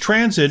Venus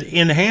transit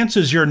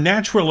enhances your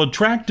natural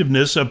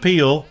attractiveness,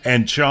 appeal,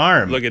 and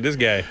charm. Look at this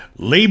guy.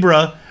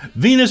 Libra,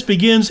 Venus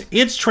begins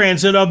its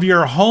transit of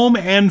your home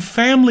and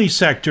family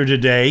sector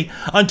today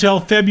until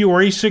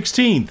February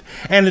 16th,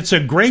 and it's a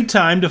great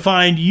time to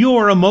find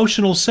your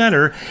emotional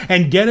center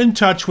and get in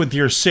touch with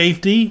your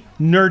safety,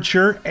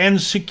 nurture,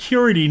 and security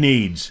security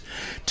needs.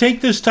 Take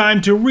this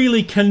time to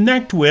really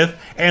connect with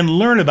and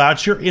learn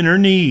about your inner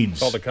needs.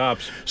 Call the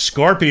cops.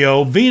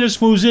 Scorpio,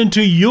 Venus moves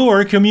into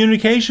your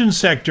communication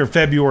sector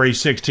February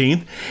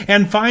 16th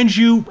and finds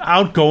you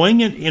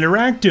outgoing and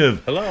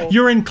interactive. Hello.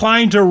 You're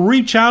inclined to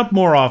reach out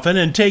more often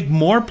and take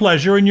more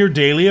pleasure in your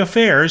daily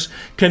affairs,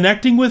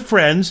 connecting with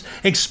friends,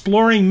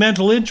 exploring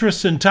mental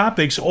interests and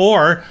topics,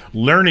 or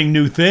learning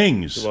new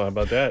things. Well, how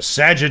about that?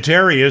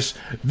 Sagittarius,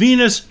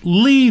 Venus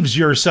leaves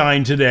your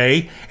sign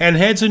today and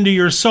heads into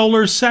your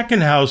solar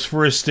second house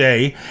for a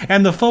stay,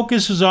 and the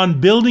focus is on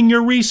building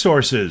your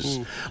resources.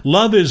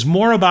 Love is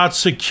more about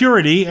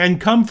security and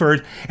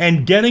comfort,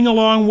 and getting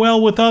along well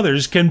with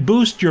others can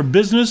boost your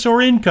business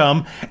or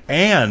income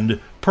and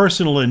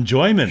personal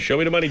enjoyment. Show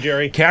me the money,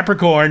 Jerry.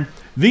 Capricorn,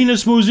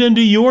 Venus moves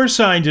into your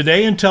sign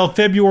today until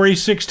February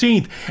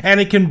 16th,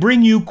 and it can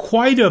bring you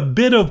quite a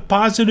bit of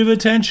positive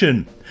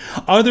attention.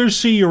 Others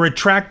see your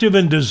attractive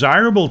and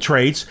desirable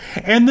traits,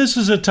 and this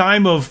is a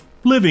time of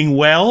living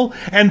well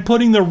and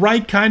putting the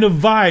right kind of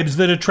vibes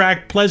that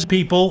attract pleasant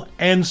people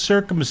and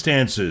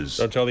circumstances.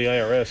 Don't tell the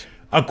IRS.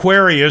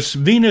 Aquarius,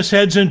 Venus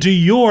heads into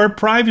your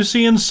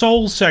privacy and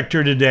soul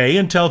sector today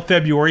until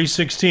February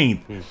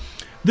 16th.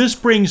 This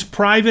brings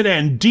private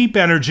and deep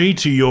energy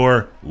to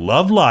your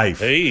love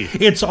life. Hey.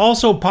 It's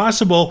also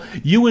possible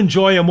you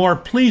enjoy a more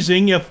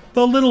pleasing, if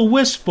a little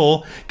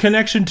wistful,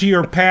 connection to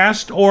your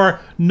past or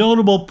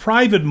notable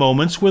private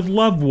moments with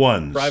loved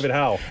ones. Private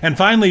how? And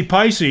finally,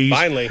 Pisces,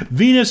 Finally.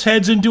 Venus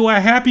heads into a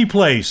happy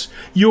place,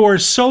 your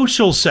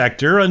social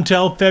sector,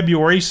 until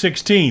February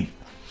 16th.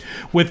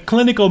 With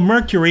clinical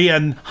Mercury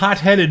and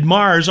hot-headed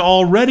Mars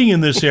already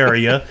in this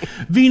area,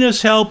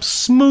 Venus helps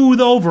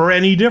smooth over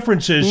any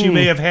differences you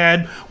may have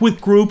had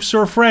with groups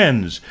or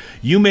friends.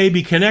 You may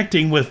be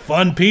connecting with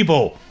fun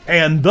people.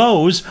 And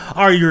those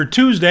are your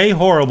Tuesday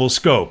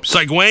horoscopes. It's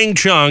like Wang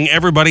Chung.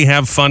 Everybody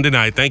have fun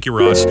tonight. Thank you,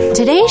 Ross.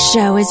 Today's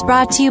show is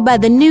brought to you by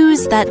the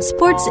news that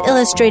Sports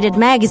Illustrated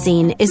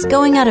magazine is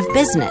going out of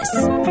business.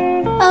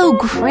 Oh,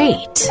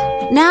 great.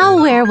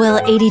 Now where will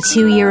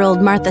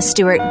 82-year-old Martha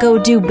Stewart go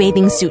do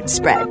bathing suit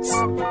spreads?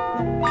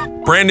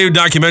 Brand new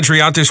documentary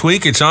out this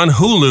week. It's on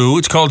Hulu.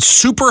 It's called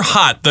Super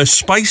Hot, The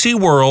Spicy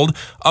World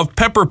of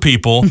Pepper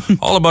People.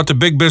 All about the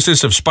big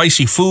business of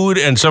spicy food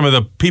and some of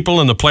the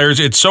people and the players.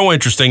 It's so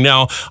interesting.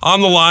 Now,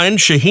 on the line,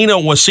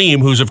 Shahina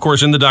Wasim, who's, of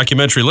course, in the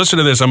documentary. Listen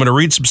to this. I'm going to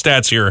read some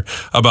stats here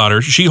about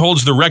her. She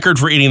holds the record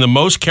for eating the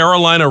most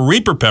Carolina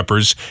Reaper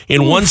peppers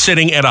in one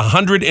sitting at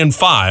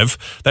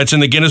 105. That's in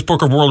the Guinness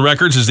Book of World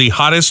Records as the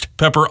hottest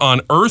pepper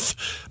on Earth.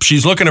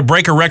 She's looking to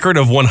break a record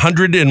of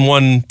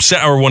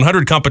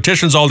 100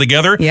 competitions altogether.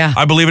 Yeah.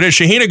 I believe it is.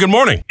 Shahina, good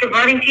morning. Good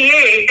morning to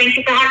you. Thank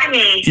you for having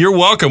me. You're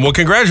welcome. Well,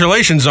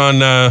 congratulations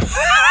on on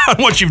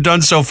what you've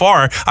done so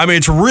far. I mean,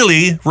 it's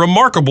really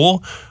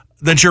remarkable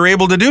that you're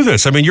able to do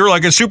this. I mean, you're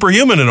like a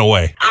superhuman in a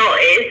way. Oh,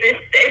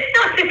 it's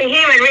not superhuman,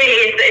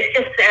 really. It's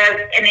just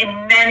an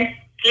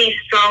immensely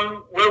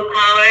strong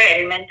willpower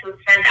and mental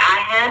strength I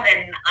have,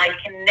 and I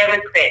can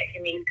never quit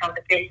in these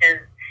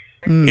competitions.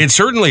 It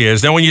certainly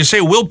is. Now, when you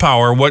say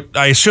willpower, what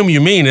I assume you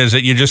mean is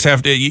that you just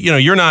have to,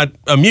 you're not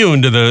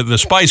immune to the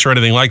spice or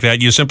anything like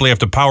that. You simply have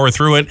to power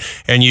through it,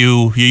 and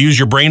you use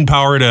your brain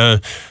power to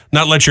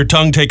not let your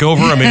tongue take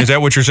over. I mean, is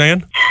that what you're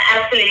saying?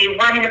 Absolutely,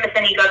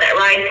 100% you got that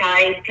right.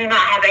 I do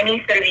not have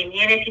any sort of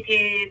immunity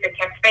to the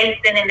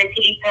capsaicin and the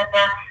chili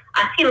pepper.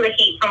 I feel the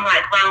heat from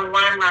like round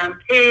 1, round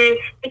 2.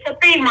 It's a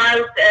pretty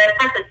mild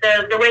pepper,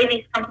 so the way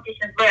these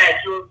competitions work,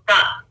 you'll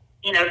start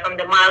from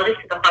the mildest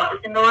to the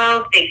hottest in the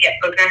world. They get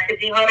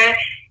progressively hotter,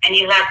 and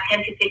you have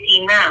 10 to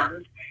 15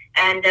 rounds.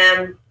 And,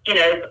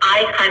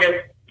 I kind of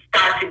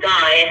start to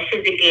die and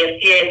physically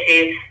appear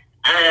to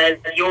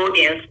the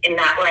audience in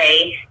that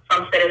way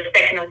from sort of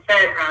second or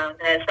third round.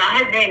 So I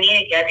have no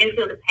immunity. I do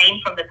feel the pain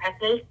from the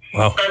peppers.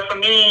 Wow. So for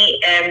me,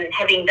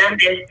 having done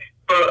this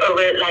for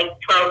over like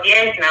 12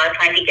 years now,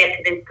 trying to get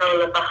to this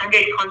goal of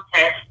 100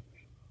 contests,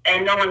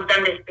 and no one's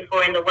done this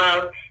before in the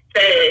world.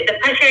 So the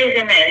pressure is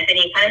immense, and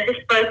you kind of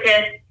just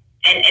focus,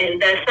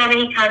 and there's so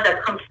many times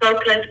I've come so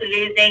close to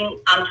losing.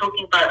 I'm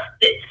talking about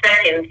split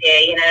seconds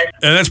here,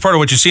 And that's part of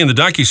what you see in the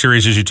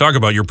docuseries as you talk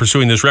about. You're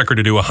pursuing this record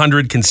to do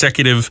 100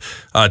 consecutive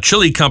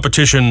chili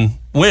competition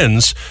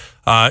wins.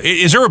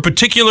 Is there a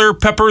particular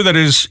pepper that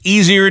is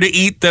easier to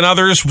eat than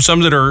others?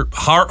 Some that are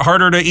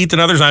harder to eat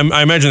than others? I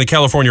imagine the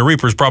California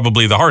Reaper is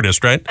probably the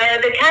hardest, right?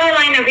 The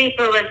Carolina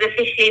Reaper was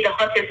officially the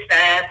hottest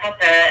pepper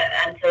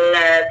until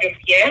this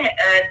year.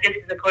 This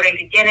is according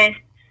to Guinness.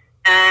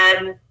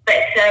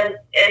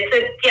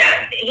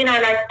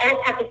 All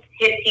peppers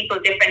hit people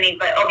differently,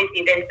 but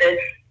obviously there's the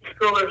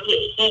school of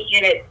heat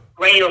unit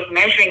way of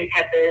measuring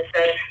peppers.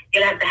 So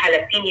you'll have the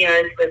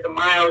jalapenos with the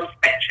mild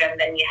spectrum,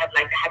 then you have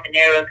like the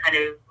habanero kind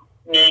of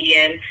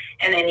medium,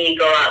 and then you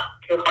go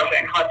up to hotter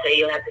and hotter.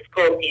 You'll have the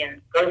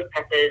scorpions, ghost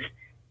peppers,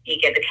 you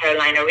get the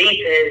Carolina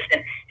Reapers,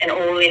 and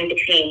all in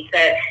between. So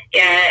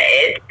yeah,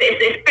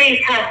 it's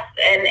pretty tough,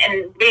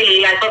 and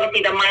really, like,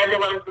 obviously the milder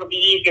ones will be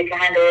easier to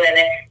handle, and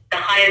the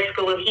higher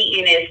school heat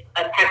units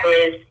a pepper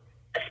is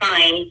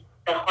assigned,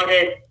 the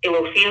hotter it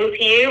will feel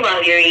to you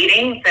while you're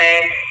eating. So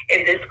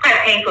it's quite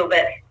painful.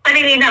 But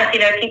funnily enough,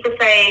 people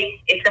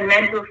say it's a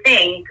mental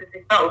thing because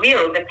it's not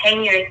real. The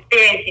pain you're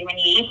experiencing when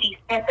you eat these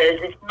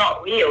peppers is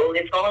not real.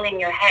 It's all in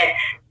your head.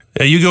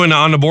 You go into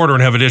On the Border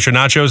and have a dish of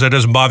nachos, that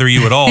doesn't bother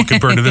you at all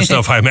compared to this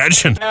stuff, I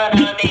imagine. No,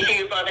 they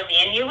do bother me.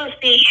 And you will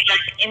see,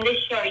 in this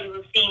show, you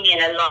will see me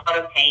in a lot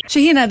of pain.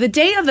 Shahina, the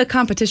day of the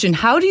competition,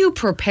 how do you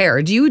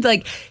prepare? Do you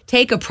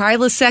take a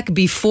Prilosec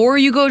before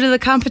you go to the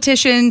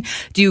competition?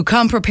 Do you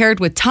come prepared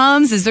with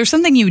Tums? Is there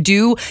something you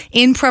do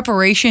in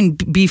preparation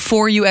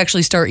before you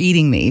actually start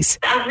eating these?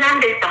 I've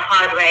learned this the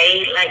hard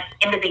way.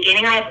 In the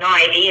beginning, I had no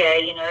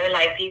idea,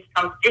 these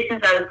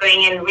competitions, I was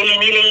going in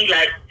willy-nilly,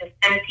 just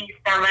empty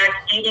stomach,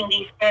 eating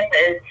these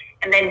peppers,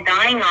 and then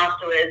dying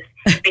afterwards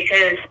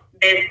because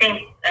there's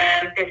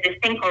this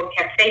thing called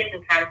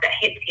capsaicin that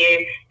hits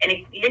you, and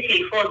it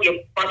literally folds your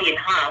body in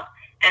half.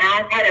 And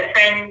I've had a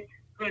friend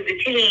who's a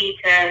chili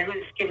eater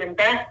who's given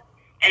birth,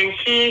 and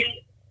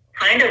she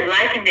kind of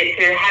likened it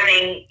to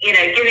having,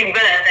 giving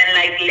birth and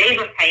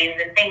labor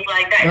pains and things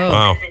like that. Oh.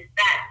 Wow. It's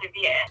that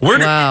severe.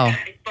 Wow.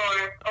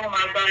 Before, oh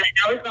my God,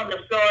 I was on the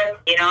floor,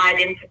 I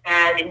didn't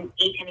prepare, I didn't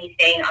eat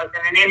anything, I was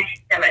on an empty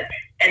stomach.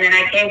 And then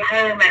I came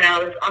home and I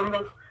was on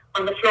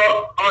the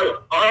floor, all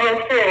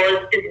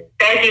fours, just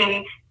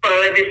begging for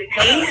this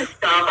pain to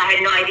stop. I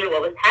had no idea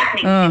what was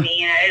happening to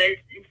me.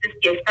 It's just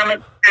your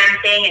stomach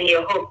cramping and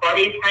your whole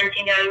body's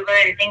hunching over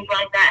and things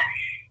like that.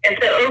 And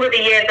so over the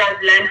years,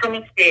 I've learned from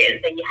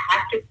experience that you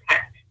have to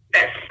prep.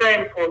 That's so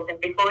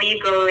important before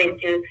you go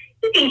into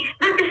eating,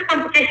 not just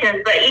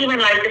competitions, but even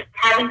just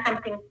having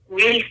something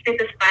really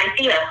super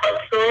spicy, a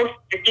hot sauce,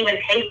 just even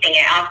tasting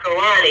it after a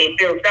while, it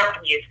builds up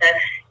in you. So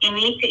you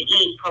need to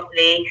eat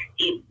properly.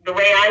 The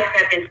way I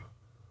prep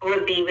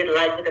would be with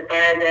a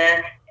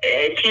burger,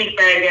 a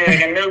cheeseburger,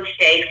 and a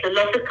milkshake. So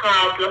lots of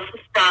carbs, lots of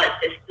starch,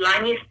 just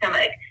line your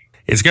stomach.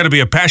 It's got to be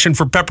a passion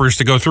for peppers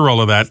to go through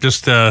all of that.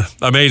 Just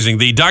amazing.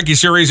 The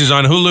docuseries is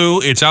on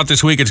Hulu. It's out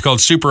this week. It's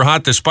called Super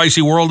Hot, The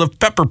Spicy World of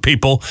Pepper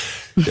People.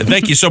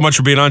 Thank you so much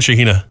for being on,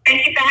 Shahina.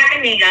 Thank you for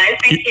having me, guys.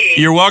 Thank you.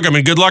 You're welcome,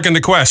 and good luck in the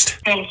quest.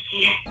 Thank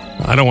you.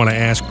 I don't want to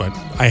ask, but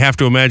I have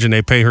to imagine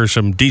they pay her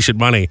some decent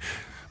money.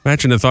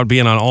 Imagine the thought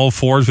being on all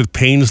fours with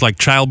pains like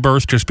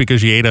childbirth just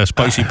because you ate a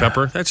spicy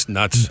pepper. That's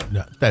nuts.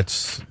 No,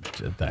 that's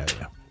that.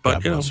 Yeah.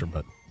 But,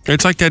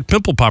 it's like that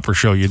pimple popper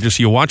show.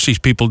 You watch these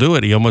people do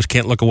it. You almost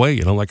can't look away.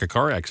 Like a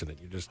car accident.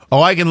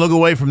 I can look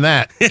away from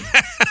that.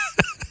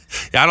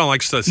 Yeah, I don't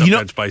like stuff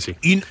that spicy.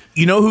 You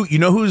know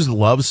who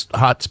loves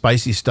hot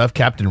spicy stuff?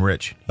 Captain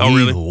Rich. Oh,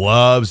 really? He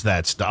loves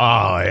that stuff.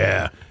 Oh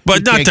yeah.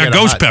 But not the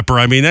ghost pepper.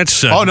 I mean,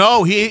 that's. Oh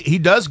no, he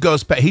does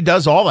ghost pepper. He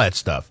does all that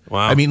stuff.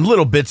 Wow. I mean,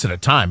 little bits at a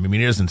time. I mean,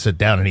 he doesn't sit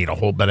down and eat a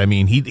whole. But I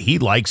mean, he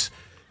likes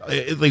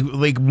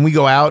like when we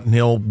go out and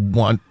he'll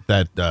want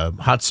that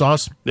hot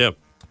sauce. Yep.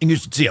 And you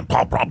should see him,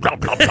 blah, blah, blah,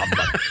 blah, blah,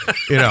 blah.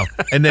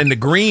 And then the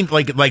green,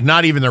 like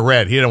not even the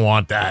red. He didn't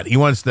want that. He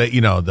wants the,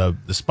 the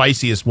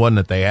spiciest one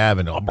that they have.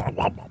 And blah, blah,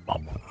 blah, blah, blah.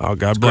 Oh,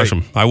 God bless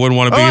him. I wouldn't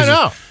want to be.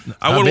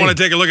 I wouldn't want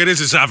to take a look at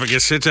his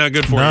esophagus. It's not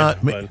good for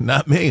you.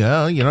 Not me.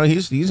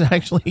 He's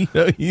actually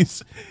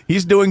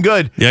he's doing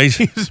good. Yeah,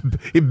 he's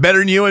better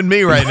than you and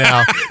me right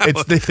now.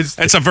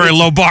 That's a very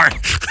low bar.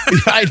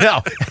 I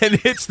know,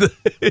 and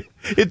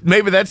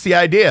maybe that's the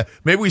idea.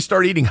 Maybe we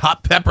start eating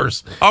hot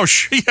peppers. Oh,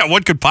 yeah.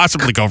 What could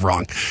possibly go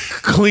wrong?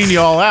 Clean you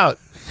all out.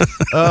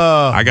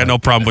 I got no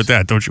problem with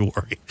that. Don't you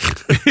worry.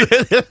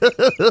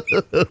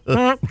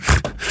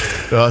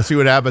 See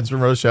what happens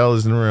when Rochelle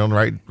is in the room,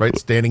 right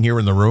standing here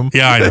in the room.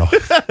 Yeah, I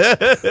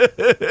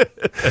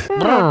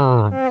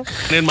know.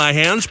 In my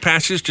hands,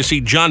 passes to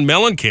see John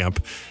Mellencamp,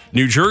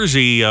 New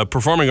Jersey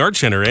Performing Arts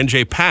Center,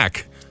 NJ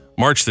PAC,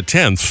 March the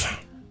 10th.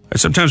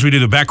 Sometimes we do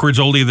the backwards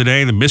oldie of the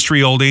day, the mystery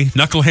oldie,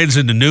 knuckleheads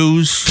in the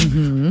news.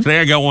 Mm-hmm.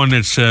 Today I got one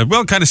that's,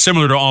 kind of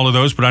similar to all of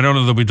those, but I don't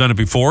know that we've done it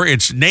before.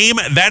 It's Name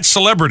That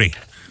Celebrity.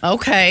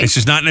 Okay. This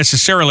is not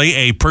necessarily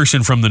a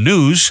person from the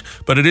news,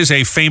 but it is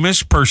a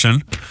famous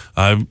person,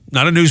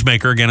 not a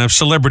newsmaker, again, a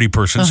celebrity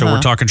person. So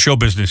we're talking show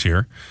business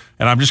here.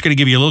 And I'm just going to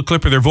give you a little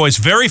clip of their voice.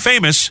 Very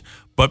famous,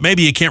 but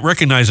maybe you can't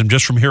recognize them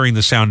just from hearing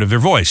the sound of their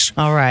voice.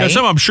 All right. Now,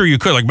 some I'm sure you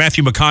could, like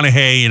Matthew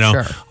McConaughey,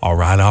 Sure. All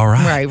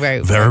right.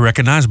 Right. Very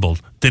recognizable.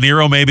 De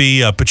Niro,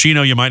 maybe.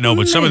 Pacino, you might know,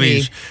 but some of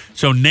these.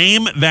 So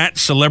name that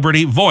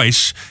celebrity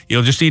voice.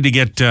 You'll just need to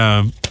get...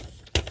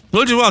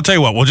 I'll tell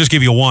you what. We'll just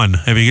give you one.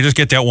 If you can just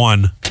get that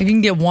one. You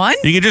can get one?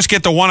 You can just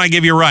get the one I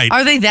give you right.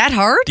 Are they that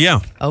hard? Yeah.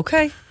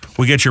 Okay.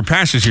 We get your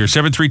passes here,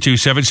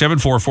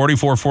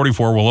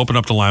 732-774-4444. We'll open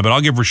up the line, but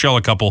I'll give Rochelle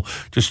a couple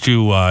just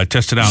to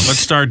test it out. Let's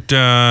start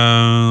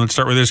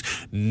with this.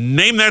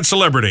 Name that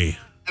celebrity.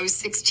 I was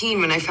 16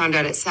 when I found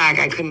out at SAG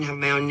I couldn't have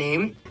my own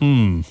name.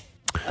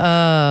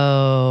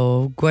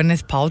 Oh,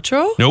 Gwyneth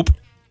Paltrow? Nope.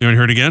 You want to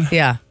hear it again?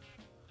 Yeah.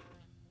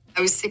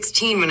 I was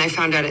 16 when I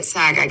found out at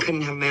SAG I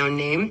couldn't have my own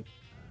name.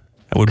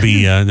 That would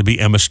be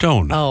Emma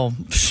Stone. Oh,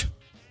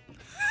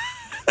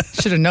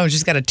 should have known.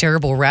 She's got a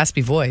terrible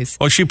raspy voice.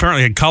 Well, she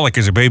apparently had colic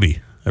as a baby.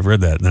 I've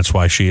read that, and that's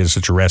why she has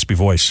such a raspy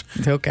voice.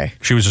 Okay.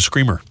 She was a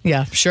screamer.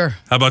 Yeah, sure.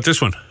 How about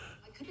this one? I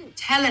couldn't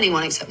tell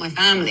anyone except my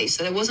family,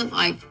 so there wasn't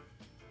like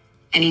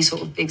any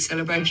sort of big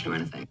celebration or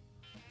anything.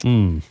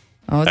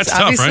 Oh, it's That's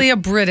tough, obviously right? a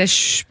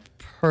British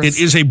person. It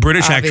is a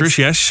British actress,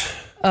 yes.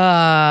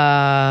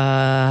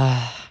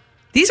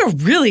 These are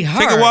really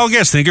hard. Take a wild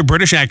guess. Think of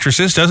British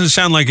actresses. Doesn't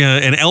sound like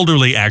an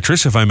elderly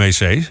actress, if I may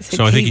say. Is it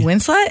Kate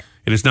Winslet?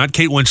 It is not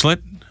Kate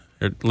Winslet.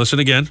 Listen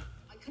again.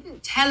 I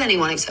couldn't tell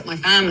anyone except my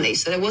family,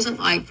 so there wasn't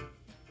like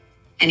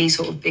any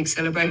sort of big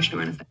celebration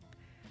or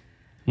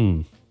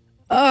anything.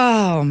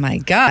 Oh, my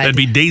God. That'd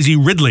be Daisy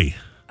Ridley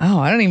Oh,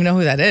 I don't even know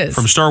who that is.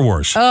 from Star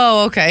Wars.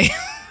 Oh, okay.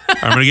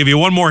 I'm going to give you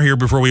one more here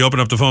before we open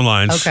up the phone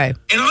lines. Okay.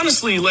 And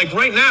honestly, like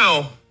right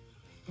now,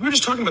 we were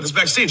just talking about this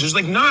backstage. There's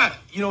like not,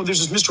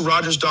 there's this Mr.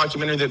 Rogers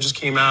documentary that just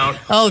came out.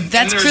 Oh, that's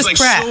And there's, Chris like,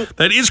 Pratt.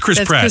 That is Chris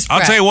That's Pratt. Chris I'll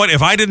Pratt. tell you what,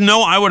 if I didn't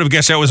know, I would have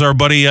guessed that was our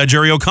buddy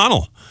Jerry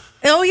O'Connell.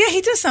 Oh, yeah,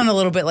 he does sound a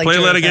little bit like Play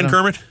Jerry that again,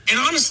 O'Connell. Kermit. And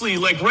honestly,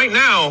 like right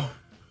now,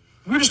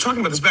 we were just talking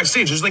about this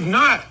backstage. There's like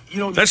not,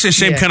 That's the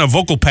same Yeah. kind of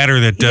vocal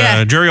pattern that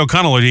Yeah. Jerry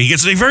O'Connell, he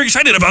gets very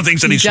excited about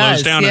things and he slows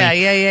does. down.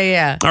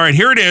 Yeah. All right,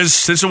 here it is.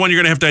 This is the one you're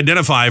going to have to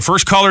identify.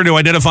 First caller to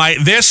identify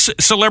this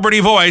celebrity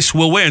voice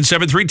will win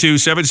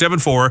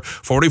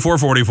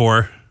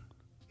 732-774-4444.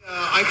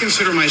 I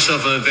consider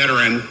myself a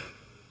veteran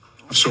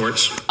of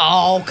sorts,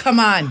 Oh, come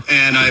on.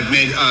 and I've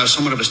made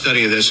somewhat of a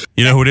study of this.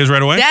 You know who it is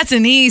right away? That's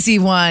an easy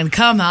one.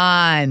 Come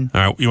on.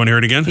 All right, you want to hear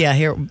it again? Yeah,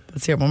 here.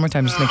 Let's hear it one more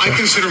time. Just make I sure.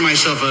 consider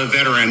myself a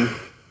veteran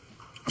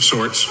of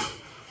sorts,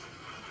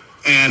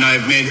 and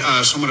I've made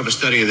somewhat of a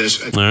study of this.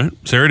 All right,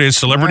 so there it is.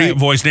 Celebrity All right.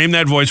 voice. Name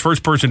that voice.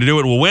 First person to do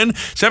it will win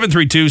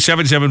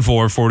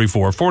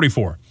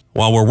 732-774-4444.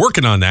 While we're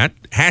working on that,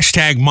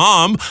 hashtag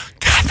mom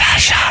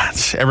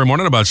confessions. Every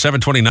morning about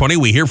 7:20,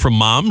 we hear from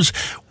moms,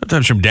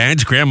 sometimes from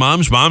dads,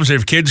 grandmoms, moms that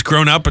have kids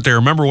grown up, but they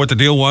remember what the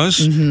deal was.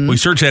 Mm-hmm. We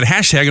search that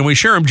hashtag and we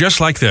share them just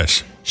like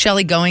this.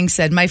 Shelley Going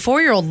said, my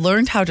 4-year-old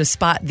learned how to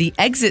spot the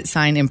exit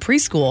sign in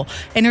preschool,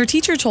 and her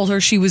teacher told her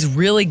she was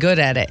really good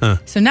at it.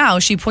 So now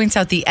she points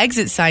out the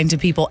exit sign to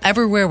people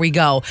everywhere we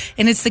go,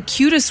 and it's the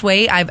cutest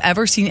way I've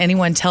ever seen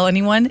anyone tell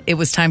anyone it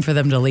was time for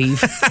them to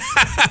leave.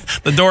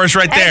 The door is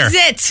right there.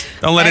 Exit!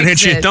 Don't let it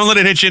hit you. Exit. Don't let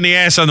it hit you in the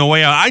ass on the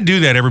way out. I do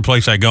that every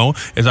place I go.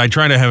 Is I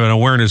try to have an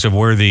awareness of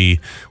where there's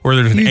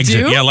an You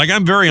exit. do? Yeah, like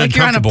I'm very Like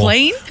you're on a uncomfortable.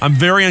 plane? I'm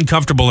very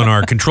uncomfortable in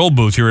our control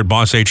booth here at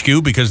Boss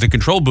HQ because the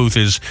control booth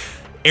is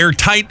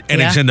airtight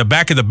and it's Yeah. in the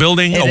back of the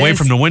building, It away is.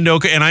 from the window.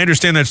 And I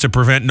understand that's to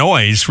prevent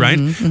noise, right?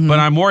 But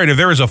I'm worried if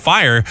there is a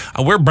fire,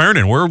 we're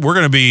burning. We're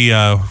going to be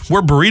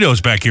we're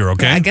burritos back here.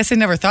 Okay. I guess I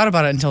never thought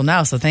about it until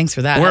now, so thanks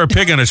for that. We're a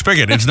pig on a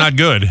spigot. It's not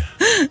good.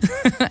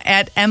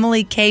 At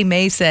Emily K.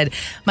 May said,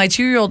 my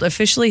 2-year-old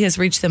officially has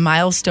reached the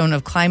milestone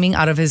of climbing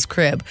out of his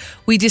crib.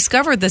 We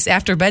discovered this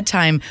after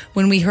bedtime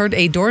when we heard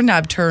a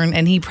doorknob turn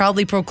and he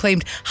proudly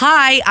proclaimed,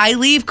 hi, I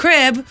leave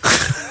crib.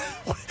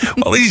 Well,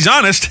 at least he's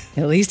honest.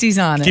 At least he's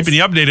honest. Keeping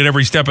you updated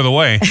every step of the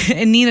way.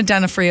 And Nina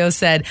Donofrio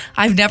said,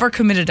 I've never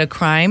committed a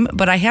crime,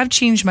 but I have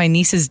changed my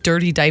niece's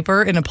dirty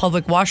diaper in a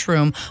public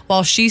washroom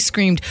while she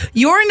screamed,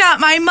 you're not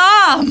my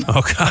mom.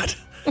 Oh, God.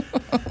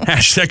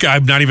 Hashtag,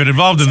 I'm not even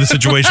involved in the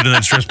situation and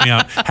that stressed me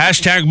out.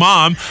 Hashtag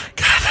mom.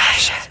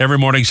 Every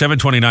morning,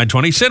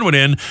 7:20. Send one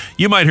in.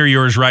 You might hear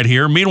yours right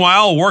here.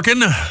 Meanwhile,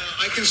 working.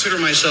 I consider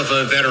myself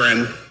a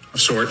veteran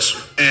of sorts,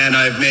 and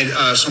I've made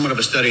somewhat of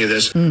a study of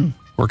this.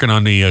 Working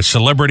on the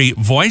celebrity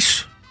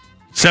voice.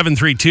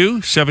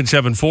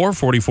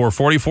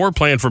 732-774-4444.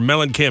 Playing for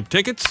Mellencamp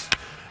tickets.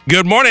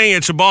 Good morning.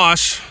 It's a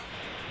boss.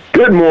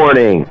 Good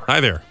morning. Hi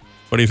there.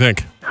 What do you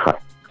think?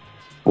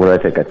 What do I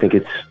think? I think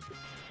it's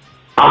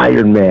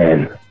Iron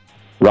Man,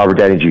 Robert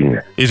Downey Jr.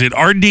 Is it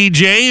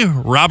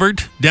RDJ,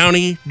 Robert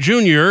Downey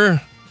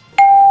Jr.?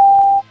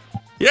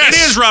 Yes,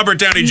 it is Robert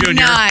Downey Jr.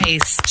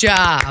 Nice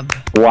job.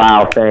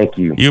 Wow, thank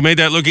you. You made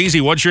that look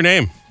easy. What's your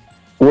name?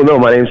 Well, no,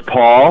 my name's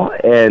Paul,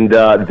 and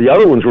the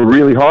other ones were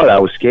really hard. I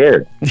was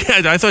scared.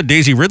 Yeah, I thought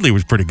Daisy Ridley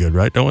was pretty good,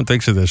 right? No one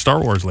thinks of the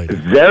Star Wars lady.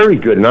 Very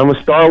good, and I'm a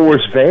Star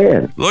Wars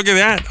fan. Look at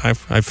that.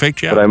 I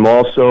faked you out. But I'm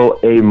also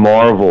a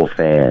Marvel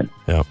fan.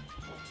 Yeah.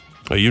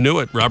 Well, you knew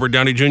it. Robert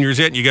Downey Jr. is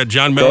it. You got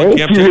John Thank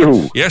Mellencamp you.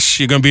 tickets. Yes,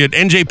 you're going to be at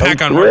NJ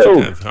Pack on March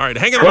thrilled. 10th. All right,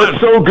 hang it Hurts on.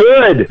 so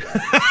good.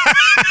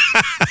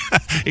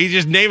 He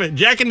just name it.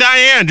 Jack and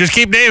Diane. Just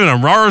keep naming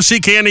them.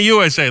 ROCK and the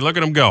USA. Look at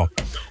them go.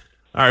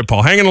 All right,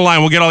 Paul, hang in the line.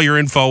 We'll get all your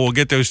info. We'll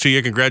get those to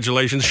you.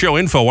 Congratulations. Show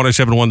info,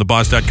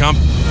 1071theboss.com.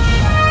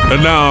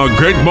 And now,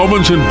 great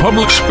moments in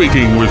public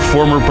speaking with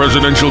former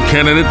presidential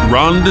candidate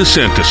Ron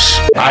DeSantis.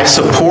 I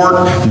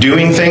support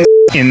doing things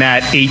in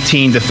that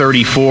 18 to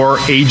 34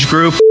 age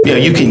group.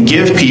 You can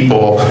give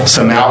people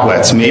some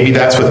outlets. Maybe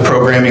that's with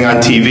programming on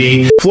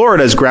TV.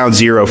 Florida is ground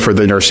zero for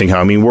the nursing home.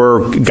 I mean,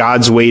 we're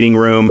God's waiting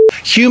room.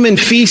 Human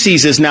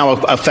feces is now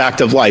a fact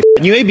of life.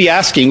 You may be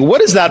asking,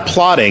 what is that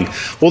plotting?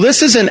 Well,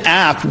 this is an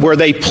app where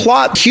they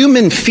plot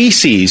human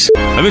feces.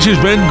 And this has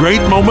been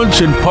Great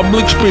Moments in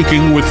Public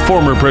Speaking with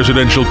former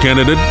presidential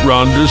candidate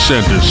Ron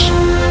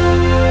DeSantis.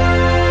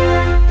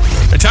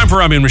 Time for for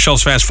Robby and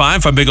Michelle's Fast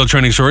Five. 5 big old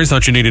trending stories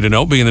thought you needed to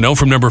know. Be in the know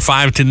from number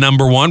 5 to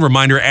number 1.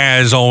 Reminder,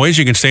 as always,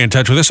 you can stay in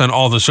touch with us on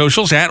all the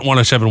socials at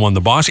 1071 The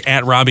Boss,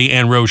 at Robby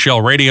and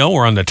Rochelle Radio,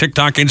 or on the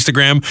TikTok,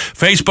 Instagram,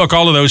 Facebook,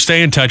 all of those.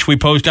 Stay in touch. We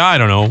post, I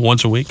don't know,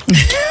 once a week.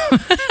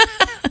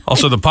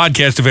 Also, the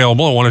podcast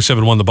available at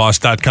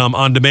 1071theboss.com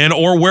on demand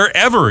or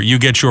wherever you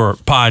get your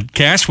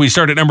podcast. We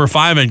start at number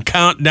 5 and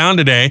count down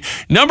today.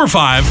 Number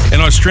 5,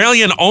 an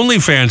Australian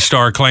OnlyFans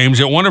star claims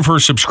that one of her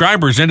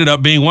subscribers ended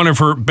up being one of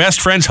her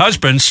best friend's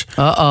husbands.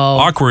 Uh-oh.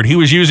 Awkward. He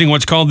was using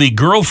what's called the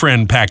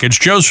girlfriend package.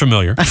 Joe's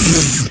familiar.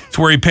 It's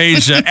where he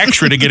pays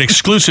extra to get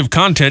exclusive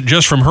content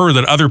just from her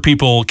that other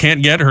people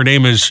can't get. Her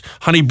name is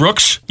Honey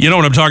Brooks. You know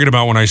what I'm talking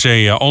about when I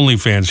say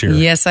OnlyFans here.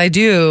 Yes, I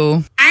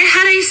do. I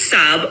had a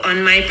sub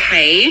on my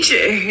page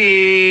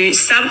who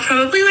subbed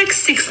probably like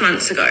 6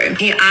 months ago.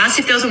 He asked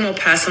if there was a more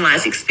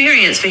personalized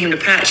experience for him to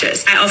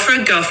purchase. I offer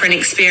a girlfriend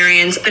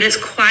experience, but it's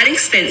quite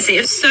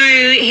expensive. So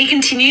he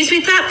continues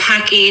with that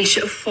package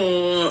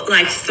for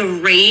like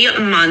 3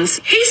 months.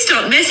 He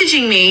stopped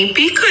messaging me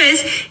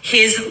because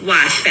his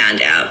wife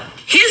found out.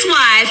 His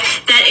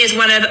wife, that is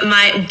one of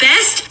my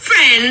best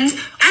friends,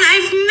 and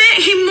I've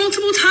met him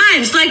multiple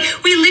times. Like,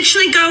 we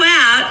literally go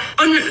out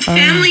on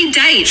family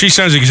dates. She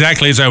sounds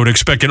exactly as I would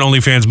expect an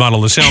OnlyFans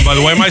model to sound. By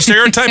the way, am I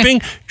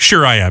stereotyping?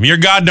 Sure I am. You're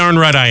god darn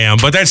right I am.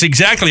 But that's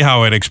exactly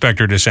how I'd expect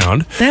her to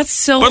sound. That's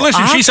so But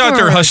listen, she's out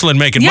there awkward. hustling,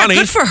 making money.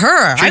 Yeah, good for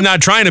her. She's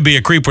not trying to be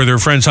a creep with her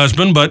friend's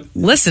husband, but...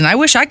 Listen, I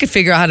wish I could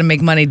figure out how to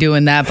make money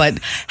doing that, but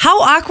how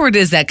awkward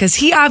is that? Because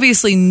he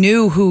obviously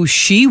knew who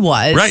she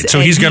was. Right, so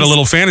he's got a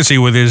little fantasy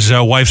with his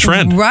wife's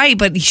friend. Right,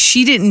 but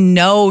she didn't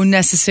know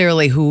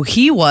necessarily who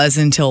he was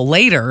until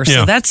later. So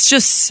Yeah. that's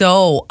just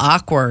so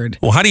awkward.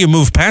 Well, how do you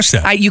move past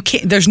that? You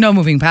can't. There's no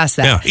moving past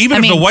that. Yeah,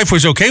 even if the wife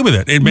was okay with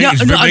it, it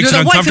makes it the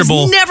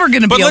uncomfortable. wife is never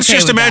going to be But okay let's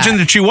just with imagine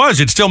that. that she was.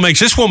 It still makes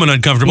this woman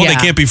uncomfortable. They Yeah.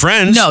 can't be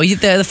friends. No,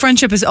 the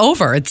friendship is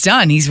over. It's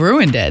done. He's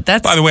ruined it.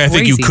 That's By the way, I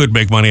think you crazy. could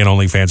make money on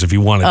OnlyFans if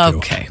you wanted to.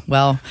 Okay,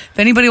 well, if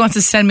anybody wants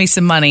to send me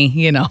some money,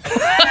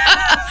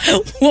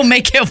 we'll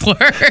make it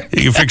work.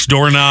 You can fix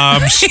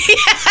doorknobs,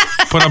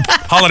 put up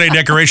holiday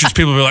decorations.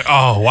 People will be like,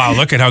 oh, wow,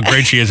 look at how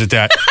great she is at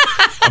that.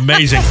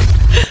 Amazing.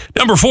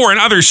 Number 4, in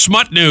other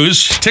smut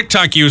news,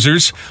 TikTok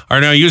users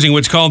are now using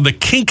what's called the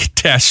kink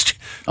test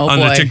on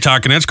the boy.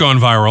 TikTok, and that's gone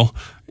viral.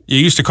 You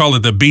used to call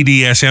it the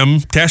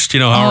BDSM test,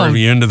 how are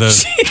you into the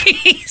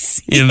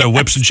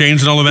whips and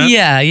chains and all of that?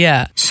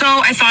 Yeah. So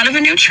I thought of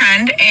a new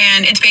trend,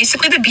 and it's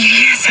basically the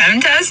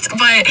BDSM test,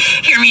 but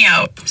hear me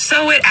out.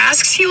 So it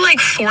asks you like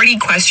 40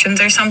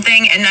 questions or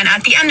something, and then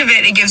at the end of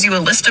it, it gives you a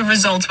list of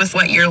results with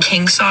what your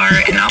kinks are,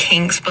 and not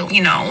kinks, but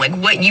like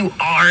what you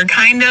are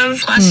kind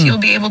of. Plus, you'll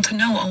be able to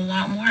know a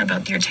lot more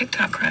about your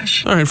TikTok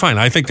crush. All right, fine.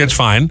 I think that's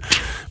fine.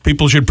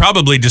 People should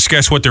probably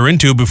discuss what they're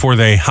into before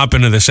they hop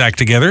into the sack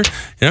together.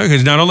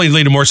 Because not only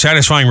lead a more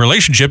satisfying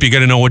relationship, you got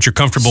to know what you're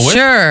comfortable with.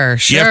 Sure.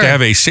 You have to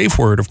have a safe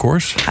word, of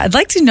course. I'd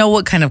like to know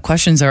what kind of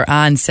questions are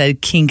on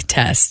said kink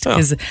test,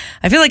 because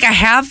I feel like I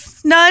have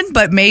none,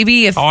 but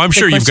maybe if... Oh, I'm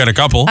sure you've got a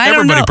couple. I don't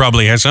Everybody know.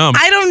 probably has some.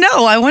 I don't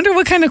know. I wonder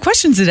what kind of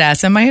questions it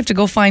asks. I might have to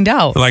go find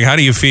out. Like, how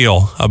do you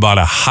feel about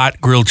a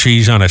hot grilled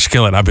cheese on a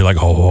skillet? I'd be like,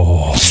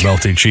 oh,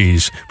 melty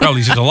cheese.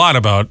 Probably says a lot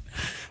about...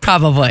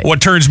 Probably.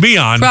 What turns me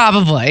on.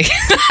 Probably.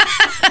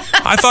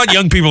 I thought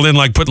young people didn't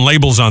like putting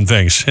labels on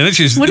things. And this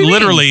is What do you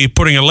literally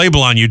putting a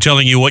label on you,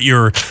 telling you what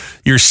your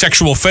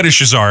sexual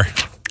fetishes are.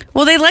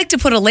 Well, they like to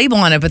put a label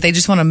on it, but they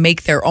just want to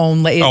make their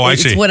own label. Oh, I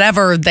It's see.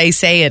 whatever they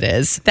say it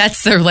is.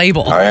 That's their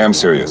label. I am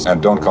serious,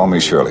 and don't call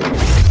me Shirley.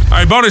 All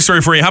right, bonus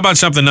story for you. How about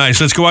something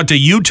nice? Let's go out to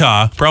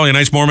Utah. Probably a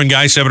nice Mormon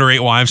guy, 7 or 8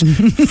 wives.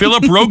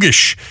 Philip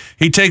Rogish.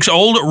 He takes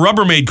old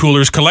Rubbermaid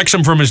coolers, collects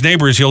them from his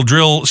neighbors. He'll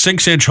drill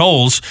 6-inch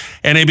holes,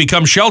 and they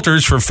become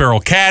shelters for feral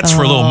cats,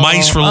 for little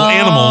mice, for little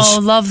animals. Oh,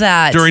 love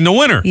that. During the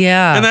winter.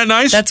 Yeah. Isn't that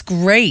nice? That's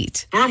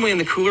great. Normally in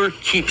the cooler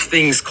keeps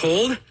things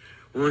cold.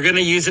 We're going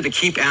to use it to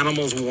keep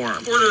animals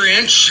warm.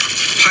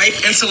 1/4-inch pipe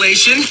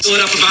insulation. Fill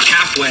it up about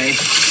halfway.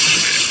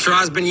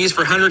 Straw's been used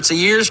for hundreds of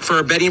years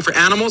for bedding for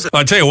animals.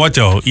 I'll tell you what,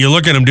 though. You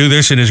look at him do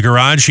this in his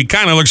garage, he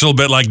kind of looks a little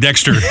bit like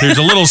Dexter. There's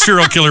a little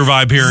serial killer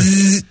vibe here.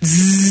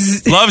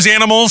 Loves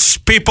animals,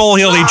 people,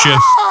 he'll eat you.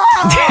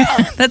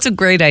 That's a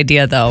great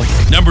idea, though.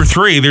 Number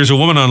 3, there's a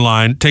woman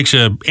online, takes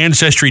a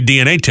Ancestry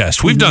DNA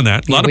test. We've done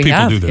that. A lot of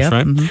people do this,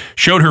 right? Mm-hmm.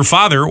 Showed her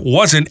father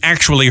wasn't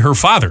actually her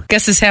father.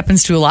 Guess this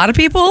happens to a lot of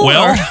people?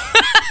 Well, or-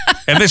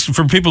 and this,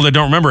 for people that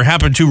don't remember,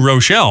 happened to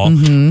Rochelle,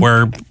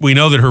 where we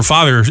know that her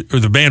father, or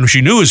the man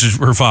she knew as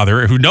her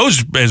father, who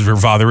knows as her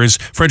father, is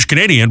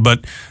French-Canadian,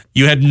 but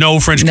you had no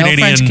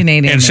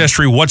French-Canadian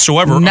ancestry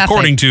whatsoever, Nothing.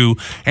 according to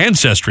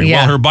Ancestry. Yeah.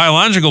 Well, her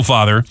biological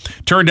father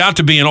turned out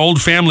to be an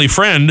old family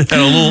friend, had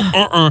a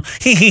little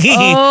with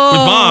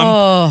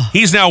Mom.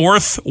 He's now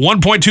worth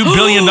 $1.2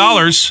 billion.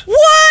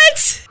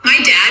 What? My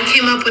dad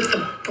came up with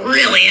the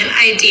brilliant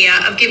idea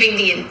of giving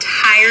the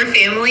entire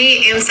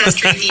family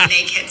Ancestry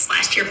DNA kits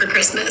last year for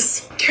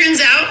Christmas. Turns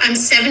out I'm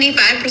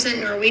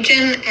 75%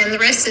 Norwegian, and the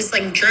rest is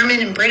like German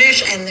and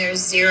British, and there's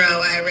 0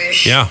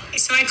 Irish. Yeah.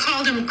 So I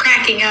called him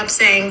cracking up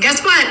saying,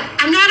 guess what?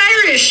 I'm not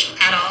Irish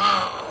at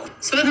all.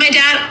 So with my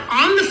dad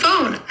on the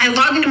phone, I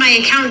log into my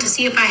account to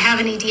see if I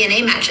have any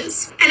DNA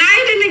matches. And I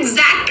had an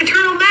exact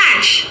paternal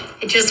match.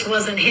 It just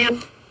wasn't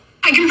him.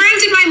 I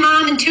confronted my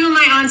mom and two of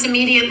my aunts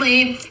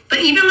immediately, but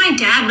even my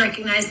dad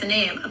recognized the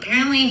name.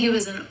 Apparently he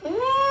was an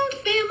old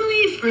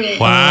family friend.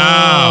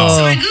 Wow.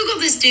 So I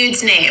Googled this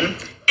dude's name,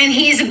 and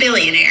he's a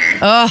billionaire.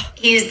 Oh.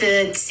 He's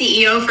the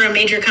CEO for a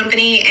major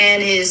company,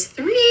 and his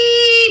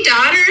 3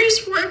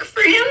 daughters work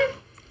for him.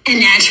 And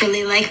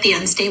naturally, like the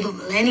unstable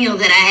millennial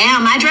that I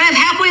am, I drive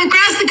halfway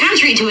across the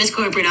country to his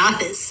corporate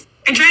office.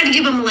 I tried to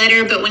give him a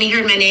letter, but when he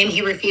heard my name,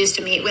 he refused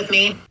to meet with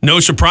me.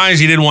 No surprise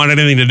he didn't want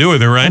anything to do with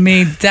her, right? I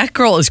mean, that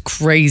girl is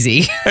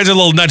crazy. That's a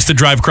little nuts to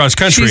drive cross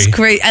country. She's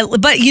great.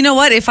 But you know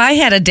what? If I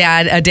had a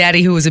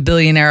daddy who was a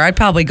billionaire, I'd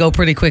probably go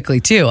pretty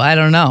quickly, too. I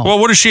don't know. Well,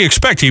 what does she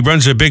expect? He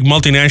runs a big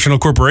multinational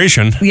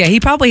corporation. Yeah,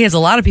 he probably has a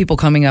lot of people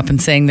coming up and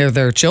saying they're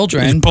their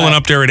children. He's pulling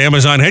up there at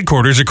Amazon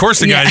headquarters. Of course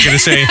the guy's going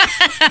to say,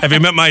 have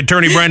you met my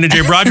attorney, Brandon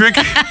J. Broderick?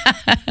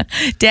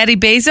 Daddy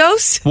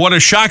Bezos? What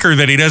a shocker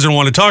that he doesn't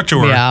want to talk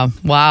to her. Yeah,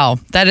 wow.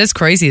 That is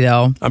crazy,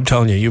 though. I'm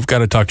telling you, you've got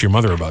to talk to your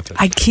mother about this.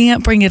 I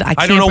can't bring it.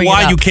 I don't know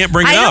why you can't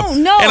bring it up. I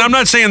don't know. And I'm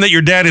not saying that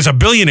your dad is a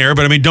billionaire,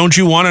 but I mean, don't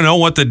you want to know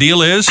what the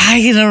deal is?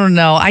 I don't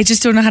know. I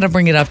just don't know how to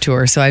bring it up to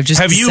her. So I've just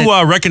have you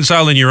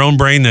reconciled in your own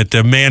brain that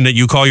the man that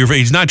you call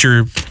he's not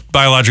your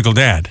biological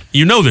dad?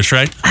 You know this,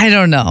 right? I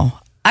don't know.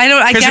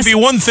 I guess it'd be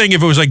one thing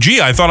if it was like, gee,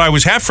 I thought I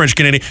was half French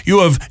Canadian. You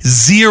have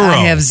 0.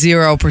 I have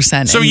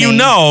 0%. So you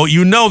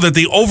know that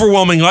the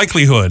overwhelming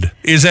likelihood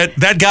is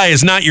that guy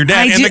is not your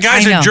dad, and the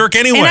guy's a jerk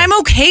anyway. And I'm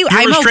okay.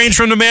 You're estranged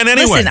from the man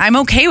anyway. Listen, I'm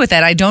okay with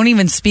that. I don't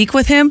even speak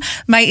with him.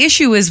 My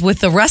issue is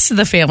with the rest of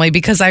the family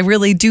because I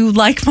really do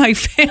like my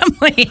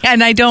family,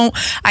 and I don't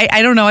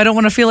know. I don't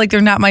want to feel like they're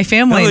not my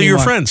family anymore. They're your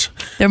friends.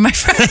 They're my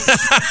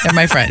friends. They're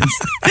my friends.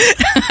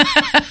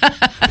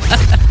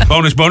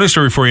 Bonus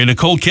story for you.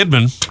 Nicole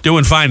Kidman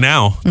doing fine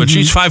now, but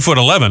she's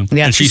 5'11",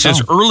 and she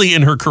says early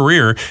in her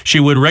career she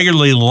would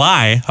regularly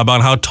lie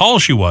about how tall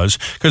she was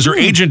because her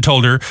agent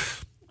told her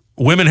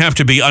women have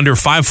to be under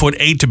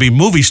 5'8" to be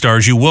movie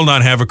stars. You will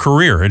not have a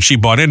career. And she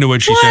bought into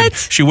it. She said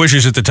she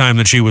wishes at the time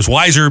that she was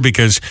wiser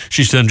because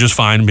she's done just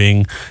fine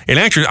being an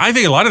actress. I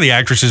think a lot of the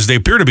actresses, they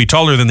appear to be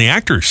taller than the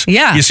actors.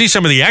 Yeah. You see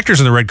some of the actors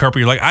on the red carpet,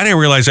 you're like, I didn't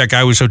realize that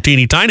guy was so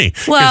teeny tiny.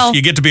 Well,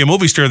 you get to be a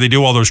movie star, they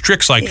do all those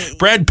tricks. Like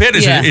Brad Pitt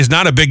is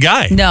not a big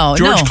guy. No,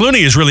 George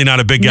Clooney is really not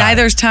a big guy.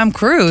 Neither's Tom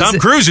Cruise. Tom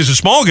Cruise is a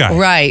small guy.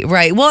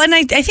 Right. Well, and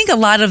I think a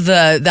lot of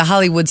the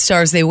Hollywood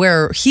stars, they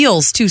wear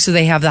heels too, so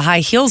they have the high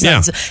heels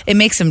on. So it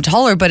makes them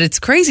taller, but it's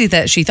crazy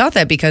that she thought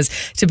that because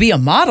to be a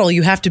model,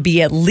 you have to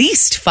be at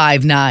least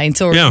 5'9".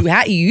 So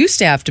you used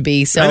to have to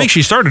be. So I think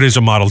she started as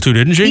a model too,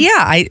 didn't she?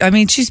 Yeah. I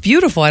mean, she's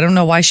beautiful. I don't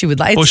know why she would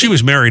lie. Well, she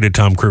was married to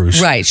Tom Cruise.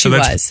 Right, so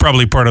that's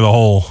probably part of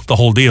the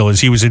whole deal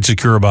is he was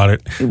insecure about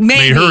it.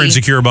 Made her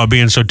insecure about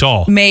being so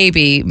tall.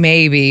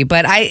 Maybe.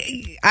 But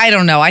I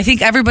don't know. I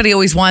think everybody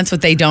always wants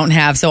what they don't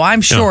have. So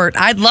I'm short.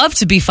 I'd love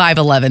to be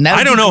 5'11".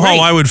 I don't know how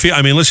I would feel.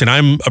 I mean, listen,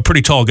 I'm a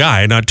pretty tall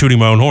guy, not tooting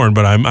my own horn,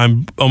 but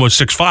I'm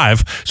almost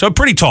 6'5", so I'm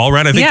pretty tall,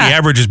 right? I think the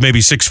average is maybe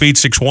 6 feet,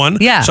 6'1".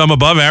 Yeah. So I'm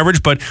above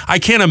average, but I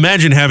can't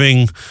imagine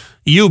having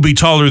you be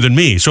taller than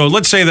me. So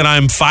let's say that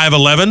I'm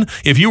 5'11".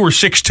 If you were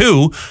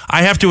 6'2",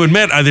 I have to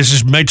admit,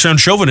 might sound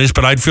chauvinist,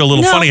 but I'd feel a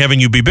little funny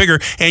having you be bigger.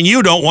 And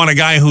you don't want a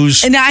guy who's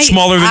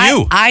smaller than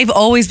you. I've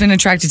always been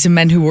attracted to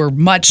men who were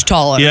much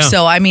taller. Yeah.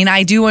 So, I mean,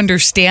 I do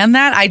understand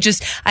that.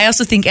 I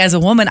also think as a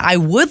woman, I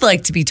would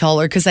like to be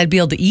taller because I'd be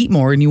able to eat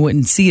more and you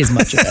wouldn't see as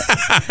much of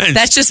it.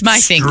 That's just my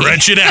thinking.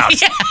 Stretch it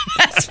out. Yeah,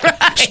 that's right.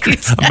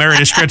 I'm married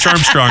to Stretch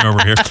Armstrong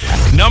over here.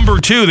 Number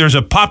 2, there's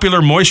a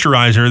popular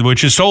moisturizer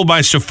which is sold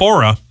by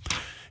Sephora.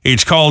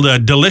 It's called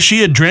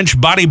Delicia Drench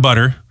Body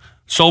Butter,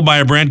 sold by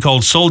a brand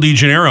called Sol de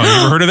Janeiro. You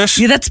ever heard of this?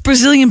 Yeah, that's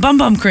Brazilian Bum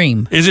Bum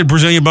Cream. Is it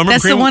Brazilian Bum Bum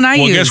That's Cream? the one I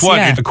use. Well, guess what?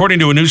 Yeah. According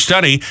to a new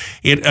study,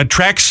 it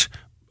attracts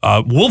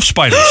wolf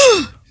spiders.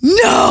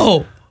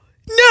 No,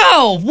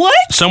 what?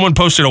 Someone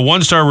posted a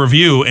 1-star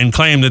review and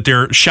claimed that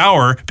their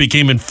shower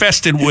became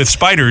infested with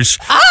spiders.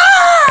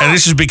 And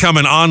this has become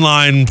an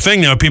online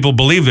thing now. People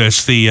believe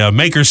this. The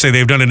makers say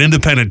they've done an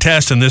independent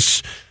test, and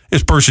this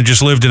person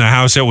just lived in a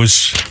house that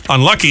was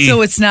unlucky.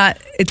 So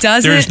it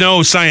doesn't? There's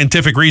no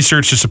scientific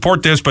research to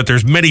support this, but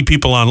there's many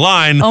people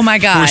online oh my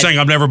God. who are saying,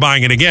 I'm never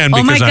buying it again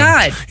because oh my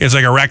God. It's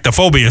like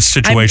arachnophobia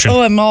situation.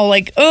 I'm all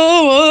like,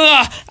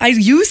 I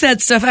use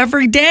that stuff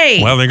every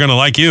day. Well, they're going to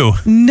like you.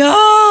 No.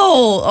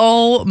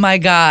 Oh my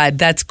God.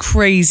 That's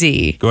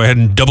crazy. Go ahead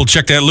and double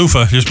check that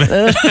loofah.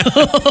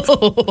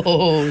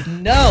 Oh,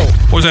 no.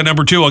 What was that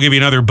number 2? I'll give you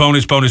another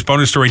bonus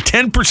story.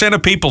 10%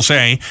 of people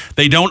say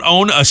they don't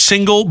own a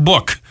single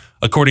book,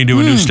 according to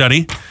a new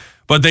study.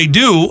 But they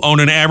do own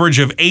an average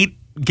of 8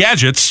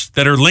 gadgets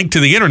that are linked to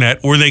the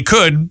internet where they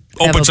could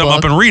open something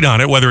up and read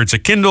on it, whether it's a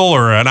Kindle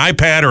or an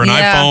iPad or an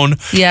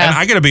iPhone. Yeah. And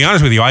I got to be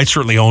honest with you, I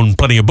certainly own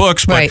plenty of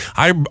books, but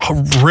I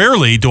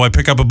rarely do I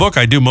pick up a book.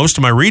 I do most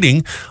of my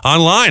reading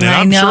online, and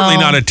I'm certainly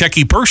not a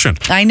techie person.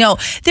 I know.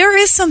 There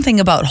is something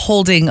about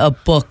holding a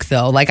book,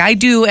 though. Like, I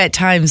do at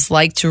times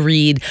like to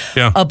read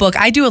a book.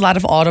 I do a lot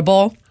of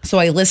Audible, so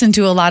I listen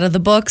to a lot of the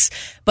books,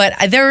 but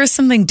there is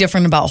something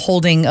different about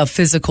holding a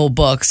physical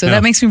book. So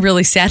that makes me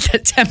really sad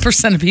that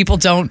 10% of people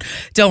don't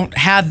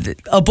have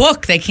a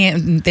book. They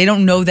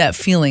don't know that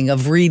feeling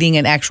of reading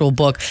an actual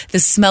book. The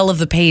smell of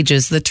the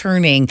pages, the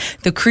turning,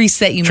 the crease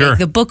that you make,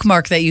 the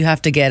bookmark that you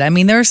have to get. I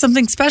mean, there's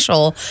something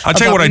special. I'll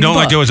tell you what I don't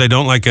like though is I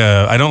don't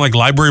like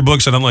library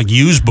books. I don't like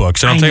used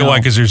books. And I'll tell you why,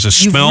 because there's a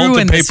smell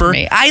to paper.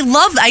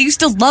 I used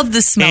to love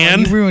the smell.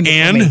 And you ruined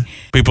it for me.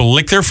 People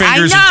lick their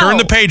fingers and turn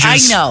the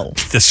pages. I know.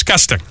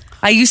 Disgusting.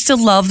 I used to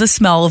love the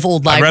smell of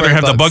old library I'd rather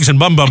have books. the bugs and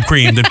bum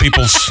cream than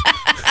people's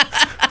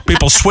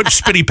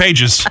spitty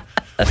pages.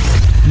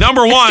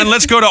 Number one,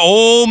 let's go to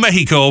old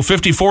Mexico.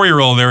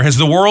 54-year-old there has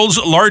the world's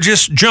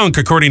largest junk,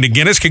 according to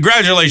Guinness.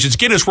 Congratulations,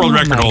 Guinness World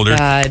Record holder.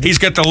 God. He's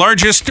got the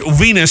largest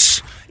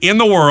Venus in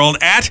the world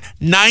at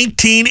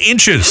 19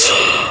 inches.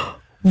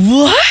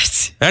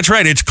 What? That's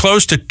right. It's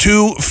close to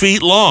 2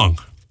 feet long.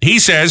 He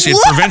says it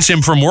prevents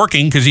him from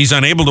working because he's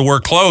unable to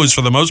wear clothes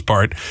for the most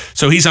part.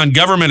 So he's on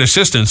government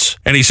assistance.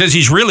 And he says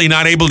he's really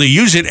not able to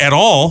use it at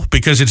all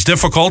because it's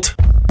difficult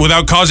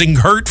without causing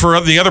hurt for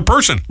the other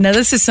person. Now,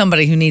 this is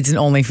somebody who needs an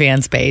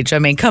OnlyFans page. I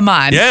mean, come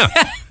on. Yeah.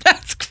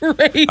 That's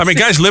crazy. I mean,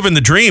 guys living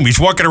the dream. He's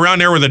walking around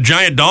there with a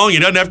giant doll. He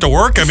doesn't have to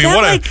work. I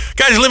mean,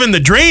 guy's living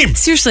the dream.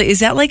 Seriously, is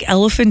that like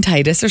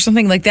elephantitis or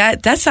something like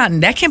that?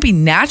 That can't be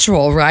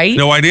natural, right?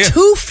 No idea.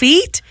 2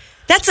 feet?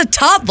 That's a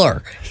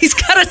toddler. He's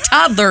got a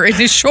toddler in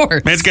his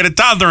shorts. Man's got a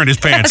toddler in his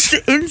pants.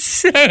 That's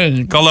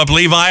insane. Call up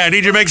Levi. I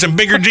need you to make some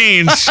bigger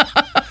jeans.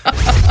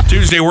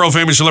 Tuesday, world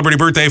famous celebrity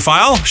birthday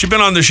file. She's been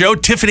on the show.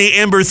 Tiffany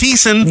Amber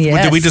Thiessen.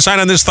 Yes. Did we decide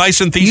on this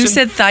Thiessen? You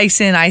said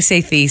Thiessen. I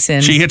say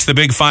Thiessen. She hits the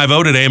big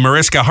 5-0 today.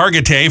 Mariska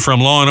Hargitay from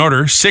Law &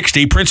 Order,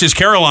 60. Princess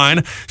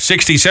Caroline,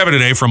 67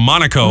 today from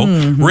Monaco.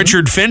 Mm-hmm.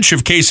 Richard Finch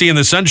of KC and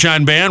the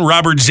Sunshine Band.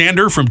 Robert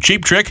Zander from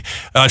Cheap Trick.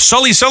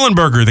 Sully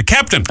Sullenberger, the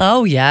captain.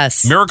 Oh,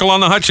 yes. Miracle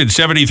on the Hudson,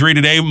 73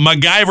 today.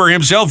 MacGyver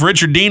himself,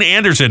 Richard Dean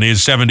Anderson,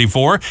 is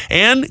 74.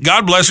 And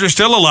God bless her,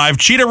 still alive,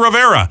 Cheetah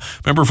Rivera.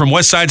 Remember from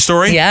West Side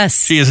Story?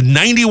 Yes. She is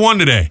 91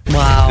 today.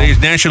 Wow. Today is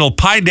National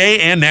Pie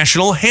Day and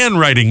National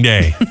Handwriting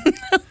Day.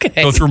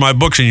 Okay. Go through my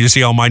books and you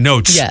see all my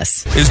notes.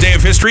 Yes. This day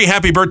of history,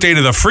 happy birthday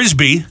to the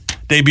Frisbee.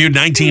 Debuted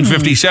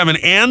 1957,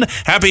 and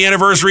happy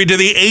anniversary to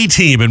the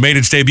A-Team and made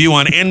its debut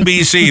on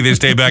NBC this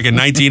day back in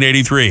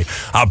 1983.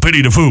 I'll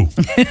pity the foo.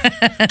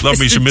 Love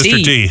me some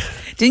Mr. T.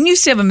 Didn't you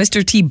used to have a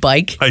Mr. T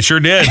bike? I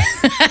sure did.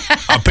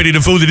 I'll pity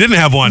the fool that didn't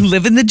have one.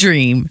 Living the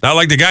dream. Not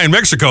like the guy in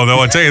Mexico, though,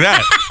 I'll tell you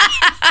that.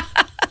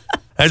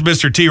 That's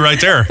Mr. T right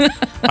there.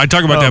 I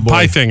talk about that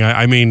pie thing.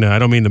 I mean, I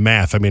don't mean the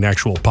math. I mean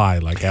actual pie,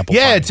 like apple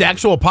pie. Yeah, it's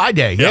actual Pie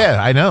Day. Yeah,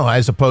 I know.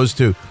 As opposed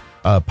to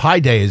Pie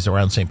Day is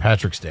around St.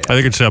 Patrick's Day.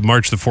 I think it's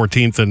March the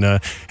 14th. And hey,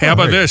 how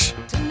about this?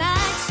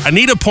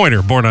 Anita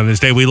Pointer, born on this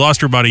day. We lost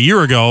her about a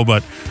year ago,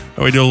 but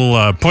we did a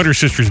little Pointer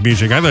Sisters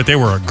music. I thought they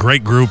were a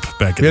great group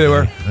back in the day. They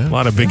were. A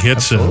lot of big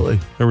hits. Absolutely.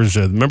 There was,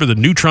 remember the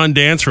Neutron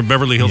Dance from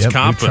Beverly Hills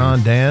Cop?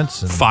 Neutron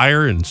Dance. And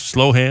Fire and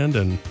Slow Hand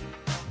and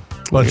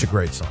bunch of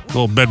great songs. A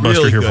little bedbuster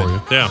Really here good. for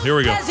you. Yeah, here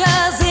we go.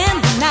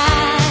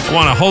 I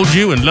want to hold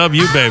you and love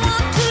you, baby.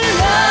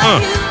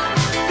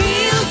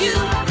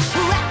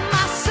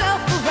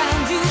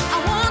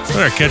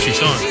 What a catchy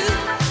song.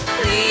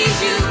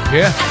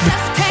 Yeah.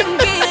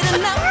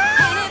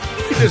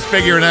 You're just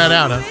figuring that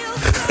out, huh?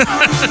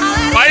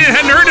 I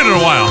hadn't heard it in a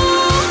while.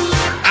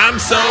 I'm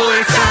so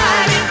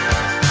excited.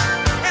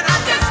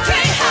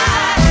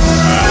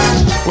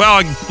 Well,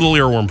 a little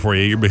earworm for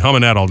you. You'll be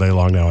humming that all day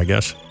long now, I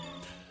guess.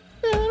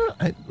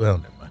 Well,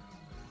 never mind.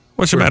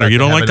 What's the matter? You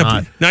don't like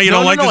the... No,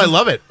 I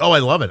love it. Oh, I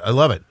love it. I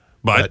love it.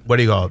 But what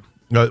do you call it?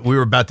 No, we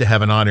were about to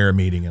have an on-air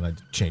meeting, and I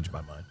changed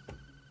my mind.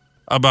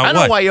 About I don't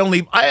what? know why you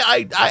only.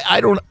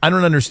 I don't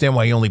understand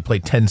why you only play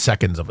 10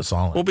 seconds of a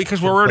song. Well,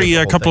 because we're already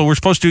a couple. We're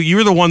supposed to.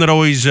 You're the one that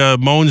always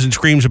moans and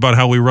screams about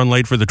how we run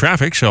late for the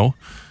traffic. So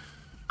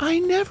I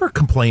never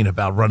complain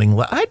about running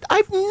late.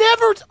 I've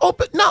never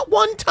opened, not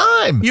one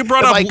time. you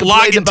brought have up I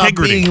log complained about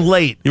integrity. being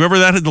late. You remember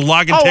that the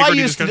log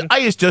integrity discussion? I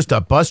used just to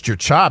bust your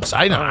chops.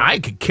 I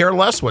could care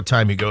less what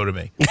time you go to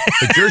me.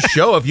 It's your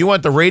show. If you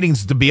want the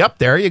ratings to be up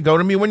there, you go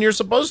to me when you're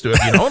supposed to.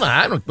 If you don't,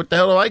 I don't. What the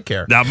hell do I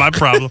care? Not my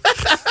problem.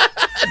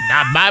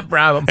 Not my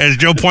problem. As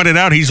Joe pointed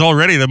out, he's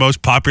already the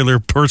most popular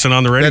person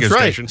on the radio That's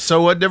station. right.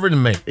 So what different to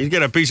me? He's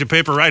got a piece of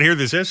paper right here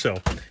that says so.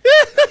 Come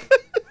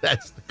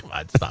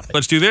on, stop it.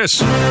 Let's do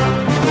this.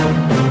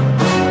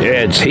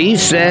 It's He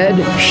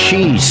Said,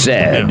 She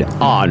Said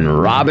on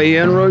Robby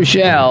and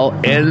Rochelle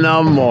in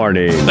the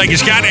morning. Thank you,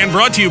 Scott, and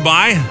brought to you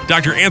by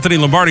Dr. Anthony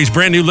Lombardi's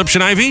brand new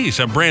Lipson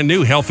IVs, a brand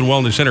new health and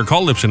wellness center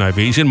called Lipson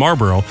IVs in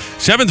Marlboro.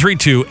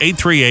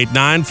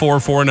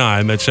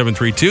 732-838-9449. That's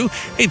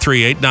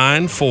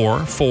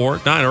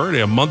 732-838-9449.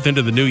 Already a month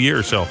into the new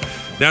year, so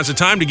Now it's the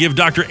time to give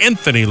Dr.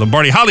 Anthony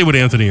Lombardi, Hollywood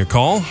Anthony, a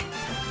call.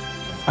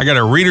 I got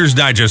a Reader's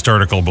Digest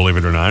article, believe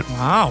it or not.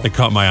 Wow. That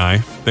caught my eye.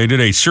 They did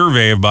a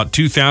survey of about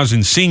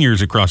 2,000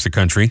 seniors across the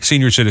country,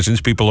 senior citizens,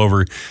 people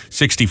over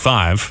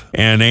 65,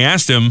 and they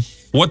asked them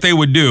what they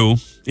would do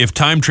if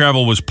time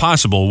travel was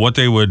possible, what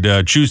they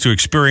would choose to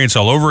experience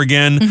all over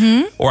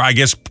again, or I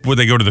guess would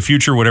they go to the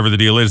future, whatever the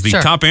deal is. The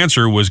top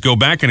answer was go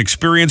back and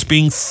experience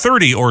being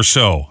 30 or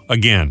so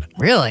again.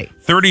 Really?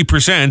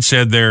 30%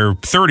 said their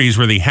 30s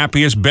were the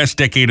happiest, best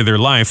decade of their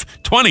life.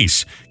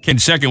 20s came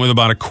second with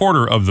about a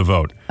quarter of the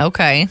vote.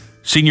 Okay.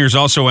 Seniors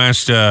also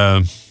asked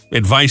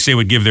advice they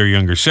would give their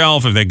younger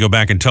self if they go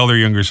back and tell their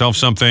younger self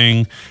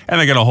something.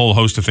 And they got a whole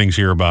host of things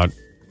here about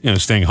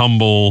staying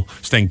humble,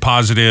 staying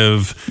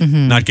positive,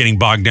 not getting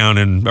bogged down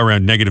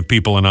around negative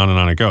people, and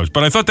on it goes.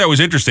 But I thought that was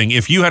interesting.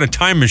 If you had a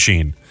time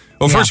machine,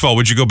 first of all,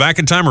 would you go back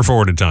in time or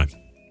forward in time?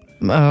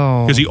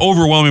 Oh. Because the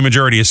overwhelming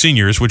majority of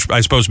seniors, which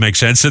I suppose makes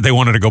sense, said they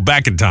wanted to go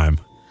back in time.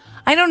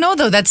 I don't know,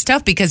 though. That's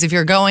tough because if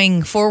you're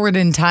going forward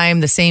in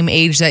time the same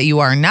age that you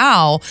are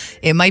now,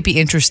 it might be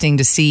interesting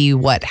to see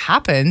what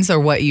happens or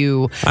what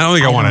you... I don't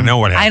think I want to know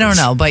what happens. I don't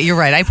know, but you're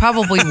right. I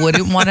probably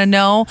wouldn't want to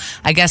know.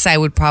 I guess I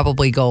would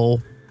probably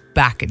go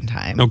back in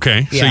time.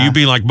 Okay. Yeah. So you'd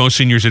be like most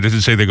senior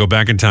citizens say they go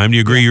back in time. Do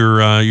you agree your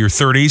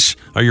 30s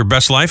are your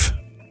best life?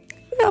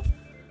 Yeah,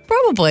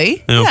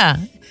 probably. Yeah.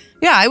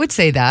 Yeah, I would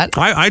say that.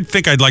 I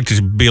think I'd like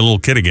to be a little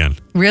kid again.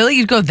 Really?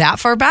 You'd go that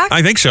far back?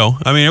 I think so.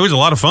 I mean, it was a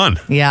lot of fun.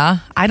 Yeah,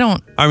 I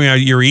don't... I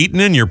mean, you're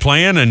eating and you're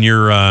playing and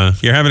you're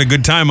having a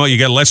good time. You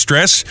got less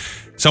stress.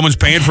 Someone's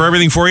paying for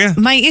everything for you.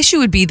 My issue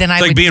would be then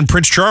it's like being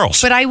Prince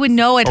Charles. But I would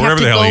know I'd have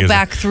to go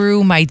back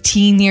through my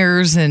teen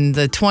years and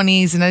the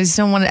 20s, and I just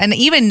don't want to. And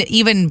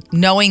even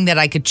knowing that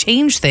I could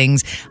change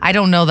things, I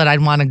don't know that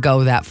I'd want to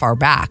go that far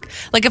back.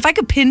 Like if I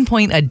could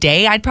pinpoint a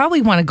day, I'd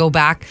probably want to go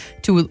back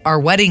to our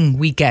wedding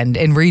weekend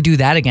and redo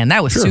that again.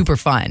 That was super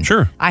fun.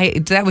 Sure.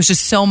 That was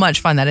just so much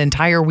fun. That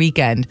entire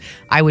weekend,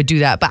 I would do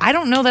that. But I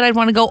don't know that I'd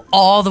want to go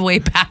all the way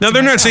back. Now,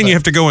 they're not saying you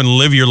have to go and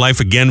live your life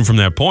again from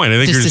that point. I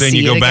think Just you're saying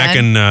you go back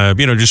and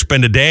just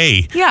spend a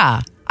day.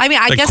 Yeah. I mean,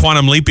 I guess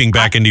quantum leaping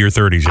back into your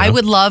 30s. I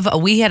would love,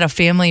 we had a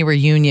family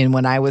reunion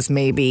when I was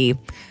maybe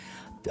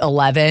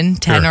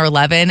 10 or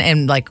 11,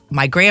 and like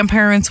my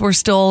grandparents were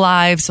still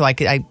alive, so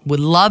I would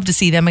love to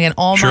see them again.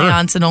 All my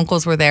aunts and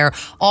uncles were there.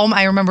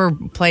 I remember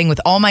playing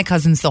with all my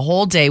cousins the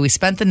whole day. We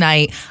spent the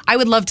night. I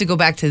would love to go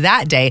back to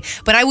that day,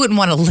 but I wouldn't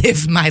want to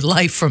live my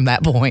life from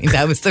that point.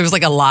 There was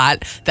like a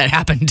lot that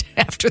happened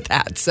after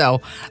that,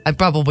 so I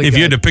probably if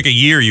you had to pick a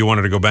year you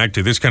wanted to go back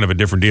to, this is kind of a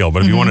different deal,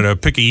 but if you wanted to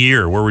pick a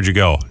year, where would you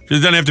go? It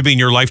doesn't have to be in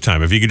your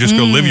lifetime. If you could just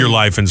go live your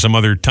life in some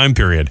other time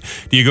period,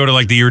 do you go to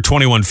like the year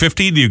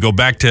 2150? Do you go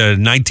back to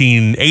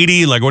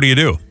 1980? Like, what do you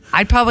do?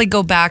 I'd probably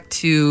go back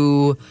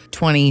to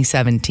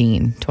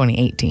 2017,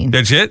 2018.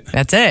 That's it?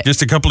 That's it.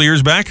 Just a couple of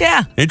years back?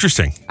 Yeah.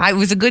 Interesting. It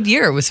was a good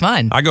year. It was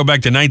fun. I go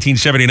back to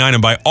 1979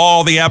 and buy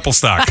all the Apple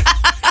stock.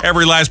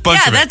 Every last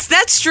bunch of it.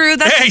 That's true.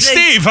 Hey,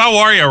 Steve, how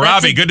are you?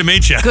 Robbie, good to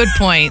meet you. Good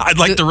point. I'd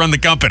like to run the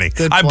company.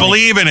 Good I point.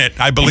 believe in it.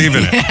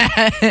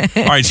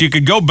 All right, so you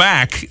could go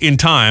back in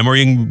time, or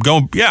you can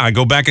go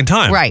back in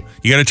time. Right.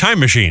 You got a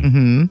time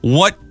machine.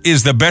 What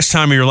is the best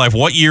time of your life?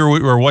 What year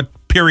or what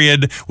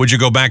period would you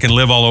go back and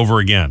live all over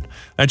again?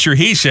 That's your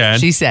he said.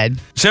 She said.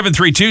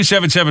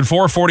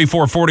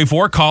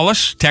 732-774-4444. Call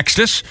us, text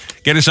us,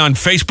 get us on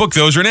Facebook.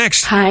 Those are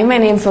next. Hi, my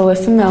name's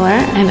Alyssa Miller,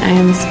 and I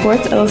am a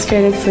Sports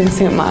Illustrated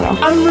swimsuit model.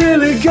 I'm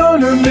really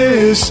gonna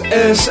miss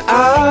S.I.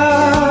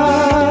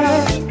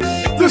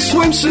 The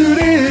swimsuit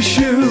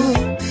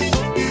issue.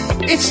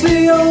 It's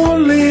the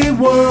only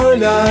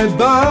one I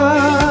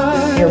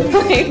buy. You're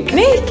like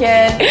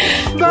naked.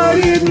 But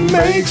it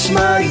makes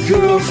my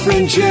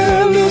girlfriend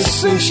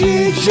jealous, and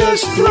she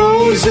just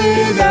throws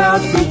it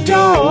out the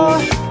door.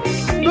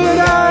 But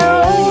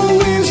I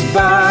always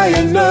buy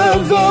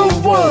another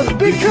one,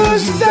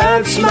 because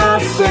that's my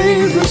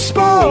favorite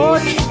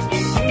sport.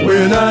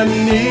 When I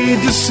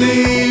need to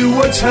see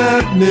what's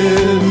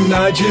happening,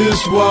 I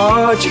just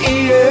watch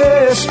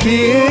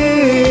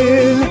ESPN.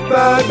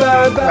 Bye,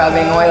 bye, bye.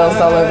 Rubbing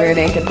oils all over your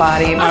naked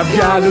body. I've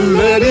got to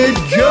let it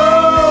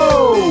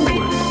go.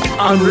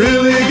 I'm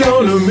really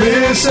gonna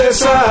miss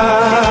S.I.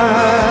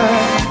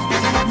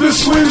 The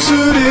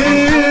swimsuit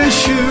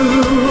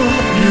issue.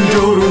 You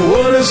don't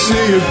want to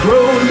see a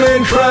grown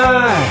man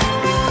cry.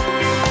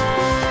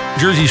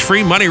 Jersey's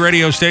free money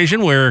radio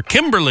station, where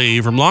Kimberly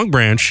from Long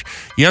Branch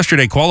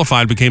yesterday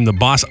qualified, became the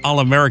Boss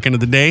All-American of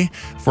the day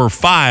for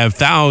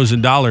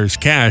 $5,000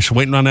 cash.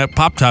 Waiting on that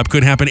pop top.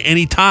 Could happen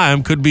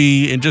anytime. Could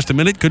be in just a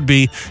minute. Could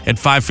be at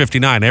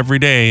 5:59 every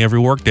day, every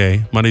work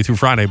day, Monday through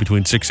Friday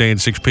between 6A and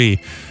 6P.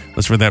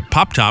 Let's for that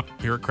pop top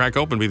here at Crack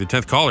Open. Be the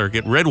 10th caller.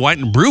 Get Red, White,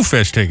 and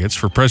Brewfest tickets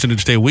for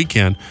President's Day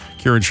weekend,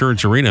 Cure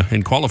Insurance Arena,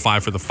 and qualify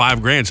for the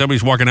 $5,000.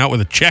 Somebody's walking out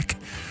with a check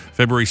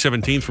February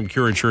 17th from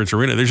Cure Insurance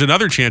Arena. There's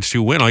another chance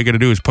to win. All you got to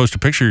do is post a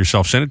picture of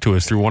yourself, send it to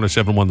us through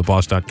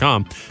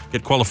 1071theboss.com.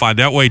 Get qualified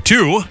that way,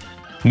 too.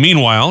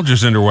 Meanwhile,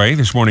 just underway,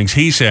 this morning's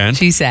He Said.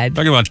 She said.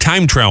 Talking about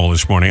time travel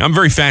this morning. I'm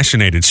very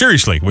fascinated,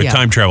 seriously, with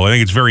time travel. I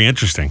think it's very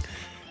interesting.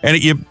 And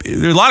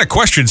there are a lot of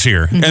questions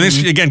here. And this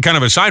is, again, kind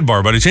of a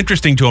sidebar, but it's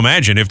interesting to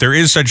imagine if there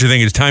is such a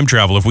thing as time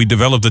travel, if we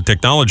develop the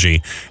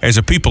technology as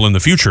a people in the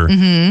future,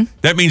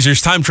 that means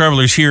there's time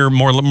travelers here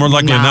more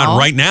likely than not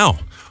right now.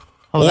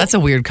 Oh, that's a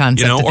weird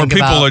concept. You know, or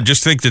people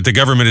just think that the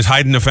government is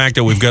hiding the fact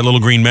that we've got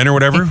little green men or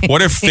whatever.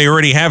 What if they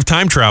already have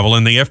time travel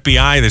and the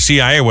FBI, the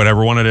CIA,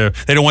 whatever,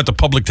 they don't want the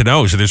public to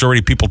know. So there's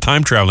already people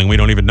time traveling. We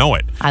don't even know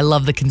it. I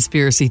love the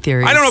conspiracy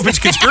theories. I don't know if it's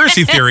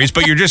conspiracy theories,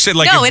 but you're just saying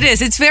No, it is.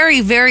 It's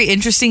very, very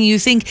interesting. You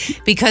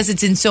think because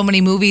it's in so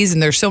many movies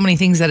and there's so many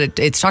things that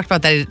it's talked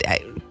about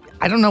that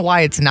I don't know why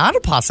it's not a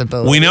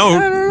possibility. We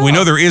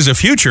know there is a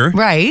future.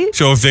 Right.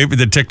 So if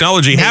the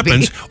technology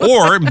happens,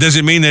 or does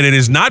it mean that it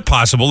is not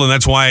possible and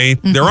that's why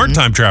there aren't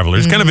time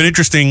travelers? Kind of an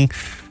interesting,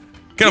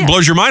 kind of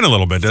blows your mind a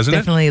little bit, doesn't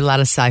Definitely a lot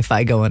of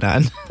sci-fi going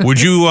on. Would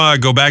you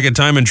go back in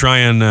time and try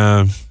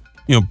and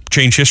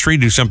change history,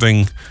 do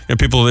something?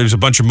 There's a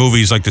bunch of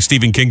movies like the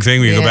Stephen King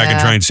thing where you go back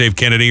and try and save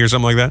Kennedy or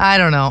something like that. I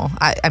don't know.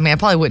 I mean, I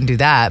probably wouldn't do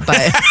that, but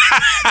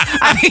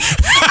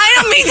I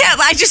don't mean that.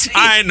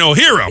 I ain't no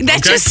hero.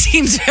 That just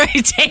seems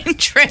very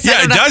dangerous.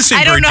 Yeah, it does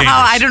seem very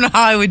dangerous. I don't know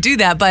how I would do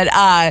that, but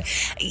I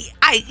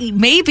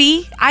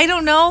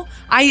don't know.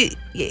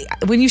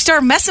 When you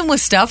start messing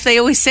with stuff, they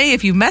always say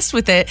if you mess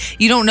with it,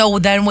 you don't know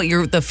then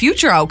what the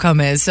future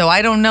outcome is. So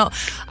I don't know.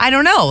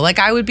 Like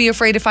I would be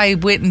afraid if I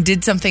went and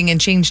did something and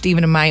changed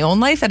even in my own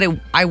life that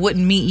I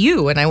wouldn't meet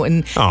you, and I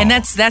wouldn't. Oh. And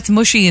that's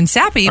mushy and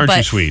sappy. Aren't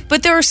you sweet?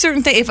 But there are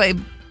certain things.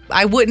 If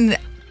I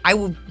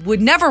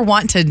would never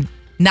want to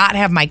not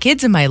have my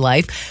kids in my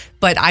life,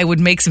 but I would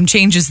make some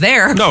changes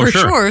there for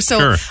sure.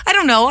 So I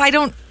don't know. I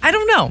don't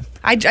know.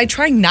 I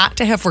try not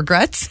to have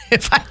regrets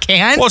if I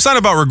can. Well, it's not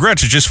about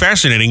regrets. It's just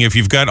fascinating if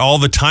you've got all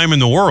the time in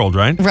the world,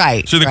 right?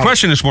 Right. So the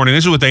question this morning,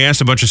 this is what they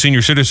asked a bunch of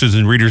senior citizens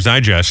in Reader's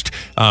Digest.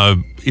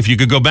 If you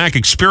could go back,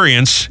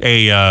 experience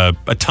a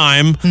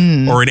time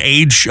or an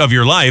age of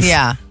your life.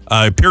 Yeah.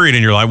 Period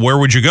in your life, where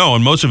would you go?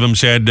 And most of them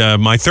said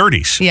my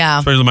 30s. Yeah.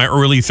 Especially my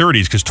early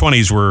 30s, because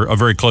 20s were a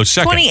very close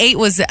second. 28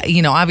 was,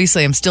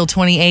 obviously I'm still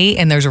 28,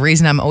 and there's a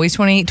reason I'm always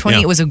 28.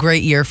 28 was a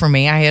great year for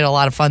me. I had a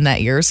lot of fun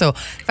that year. So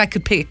if I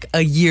could pick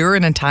a year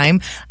and a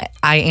time,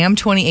 I am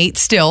 28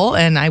 still,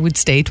 and I would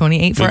stay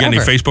 28 forever. You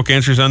got any Facebook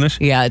answers on this?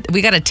 Yeah.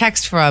 We got a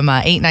text from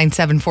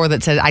 8974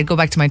 that said, I'd go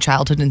back to my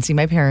childhood and see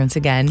my parents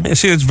again. Yeah,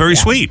 see, that's very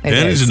sweet.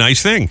 That is a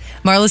nice thing.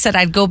 Marla said,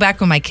 I'd go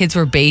back when my kids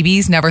were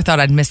babies. Never thought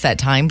I'd miss that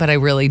time, but I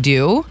really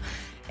do.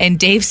 And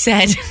Dave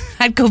said,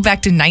 I'd go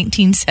back to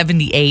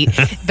 1978.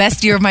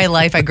 Best year of my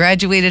life. I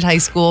graduated high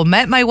school,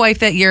 met my wife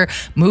that year,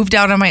 moved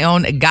out on my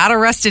own, got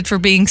arrested for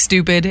being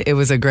stupid. It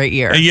was a great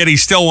year. And yet he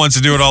still wants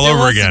to do it all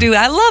over again.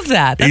 I love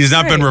that. He's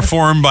not been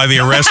reformed by the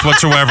arrest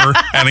whatsoever.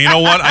 And you know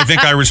what? I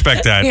think I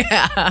respect that.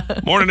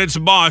 Yeah. Morning, it's the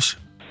boss.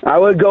 I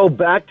would go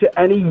back to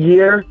any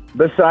year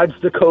besides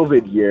the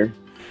COVID year.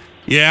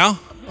 Yeah?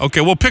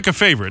 Okay, well, pick a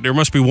favorite. There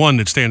must be one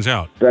that stands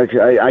out.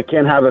 I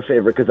can't have a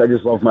favorite because I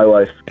just love my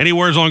life.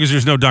 Anywhere as long as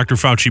there's no Dr.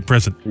 Fauci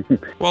present.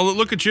 Well,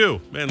 look at you,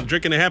 man,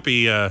 drinking a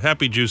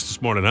happy juice this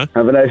morning, huh?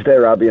 Have a nice day,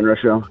 Robby and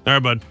Rochelle. All right,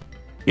 bud.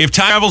 If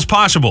time travel's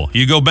possible,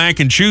 you go back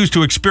and choose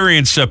to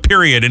experience a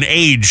period, an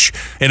age,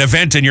 an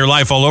event in your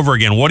life all over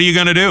again. What are you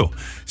going to do?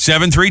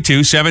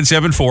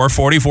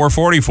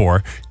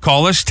 732-774-4444.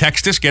 Call us,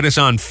 text us, get us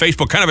on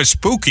Facebook. Kind of a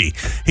spooky,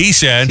 she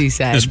said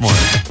this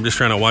morning. I'm just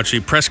trying to watch the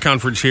press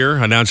conference here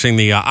announcing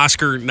the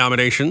Oscar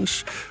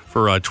nominations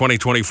for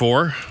 2024.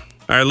 All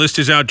right, list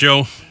is out,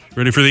 Joe.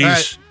 Ready for these? All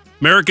right.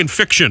 American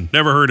Fiction,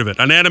 never heard of it.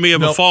 Anatomy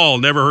of a Fall,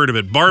 never heard of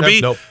it.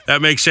 Barbie,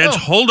 that makes sense.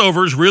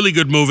 Holdovers, really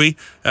good movie.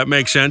 That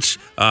makes sense.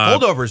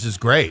 Holdovers is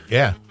great,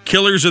 yeah.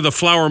 Killers of the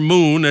Flower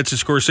Moon, that's a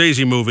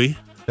Scorsese movie.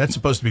 That's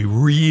supposed to be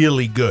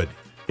really good.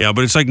 Yeah,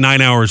 but it's like 9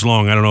 hours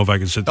long. I don't know if I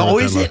can sit there. Oh,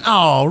 is it?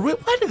 Oh,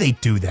 why do they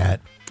do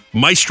that?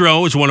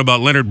 Maestro is one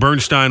about Leonard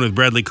Bernstein with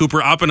Bradley Cooper.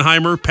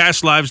 Oppenheimer,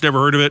 Past Lives, never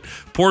heard of it.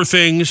 Poor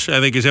Things, I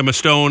think, is Emma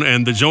Stone.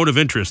 And The Zone of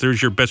Interest,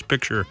 there's your Best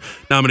Picture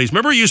nominees.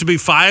 Remember it used to be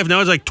 5? Now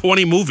it's like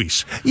 20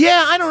 movies.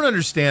 Yeah, I don't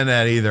understand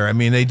that either. I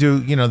mean, they do,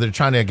 they're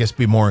trying to, I guess,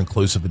 be more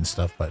inclusive and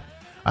stuff. But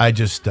I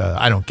just,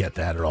 I don't get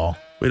that at all.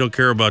 We don't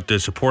care about the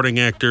supporting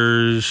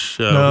actors.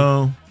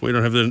 No. We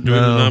don't have the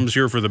noms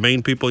here for the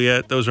main people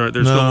yet. They're still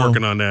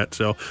working on that.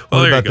 So,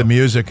 what about the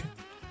music?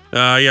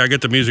 Yeah, I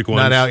get the music ones.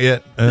 Not out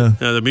yet.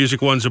 The music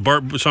ones,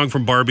 a song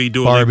from Barbie,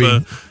 Dua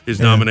Lipa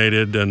is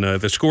nominated, and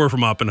the score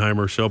from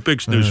Oppenheimer. So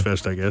big snooze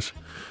fest, I guess.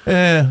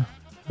 Yeah,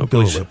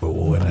 Dua Lipa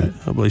will win it.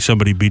 Hopefully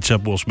somebody beats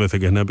up Will Smith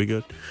again. That'd be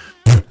good.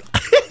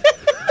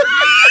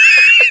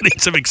 Need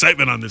some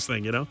excitement on this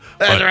thing, That's All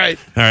right.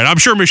 right, I'm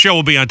sure Michelle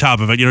will be on top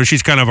of it.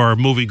 She's kind of our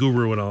movie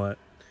guru and all that.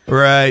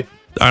 Right.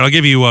 All right, I'll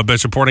give you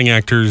Best Supporting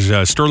Actors.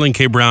 Sterling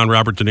K. Brown,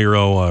 Robert De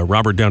Niro,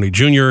 Robert Downey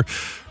Jr.,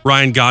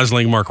 Ryan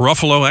Gosling, Mark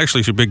Ruffalo.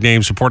 Actually, some big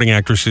names. Supporting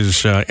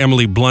actresses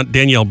Emily Blunt,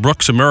 Danielle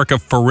Brooks, America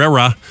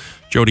Ferrera,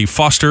 Jodie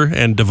Foster,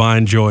 and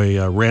Divine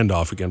Joy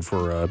Randolph, again,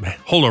 for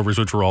Holdovers,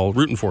 which we're all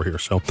rooting for here.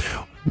 So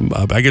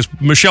I guess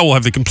Michelle will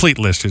have the complete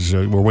list as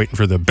we're waiting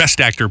for the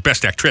Best Actor,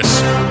 Best Actress.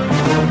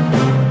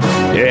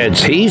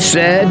 It's He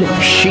Said,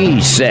 She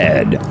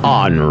Said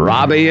on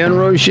Robby and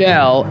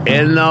Rochelle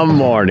in the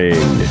morning.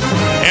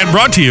 And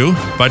brought to you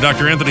by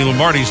Dr. Anthony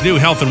Lombardi's new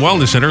Health and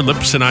Wellness Center,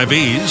 Lips and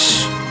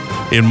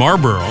IVs in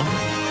Marlboro.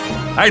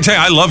 I tell you,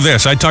 I love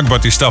this. I talk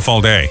about this stuff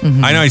all day.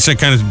 Mm-hmm. I know I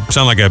kind of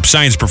sound like a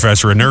science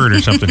professor, a nerd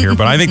or something here,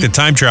 but I think the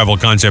time travel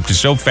concept is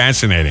so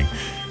fascinating.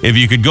 If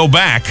you could go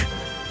back,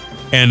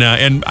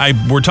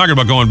 we're talking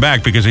about going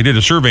back because they did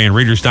a survey in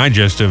Reader's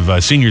Digest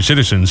of senior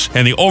citizens,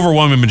 and the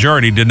overwhelming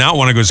majority did not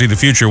want to go see the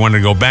future, wanted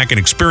to go back and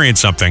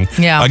experience something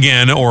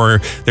again, or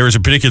there was a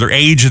particular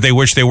age that they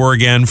wish they were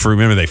again for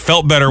maybe they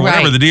felt better,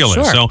 whatever the deal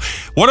is. So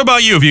what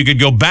about you? If you could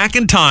go back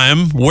in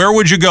time, where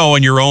would you go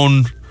in your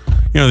own,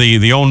 your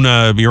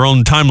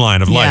own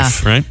timeline of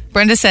life, right?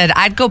 Brenda said,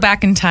 I'd go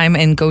back in time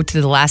and go to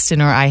the last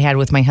dinner I had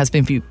with my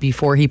husband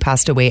before he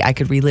passed away. I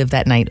could relive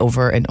that night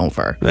over and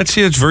over. It's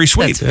very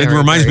sweet. It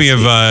reminds me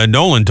of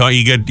Nolan.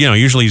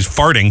 Usually he's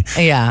farting.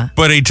 Yeah.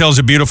 But he tells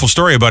a beautiful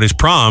story about his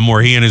prom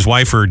where he and his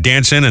wife are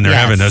dancing and they're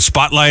having a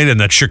spotlight and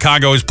that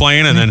Chicago is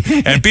playing. And then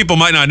and people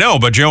might not know,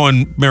 but Joe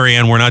and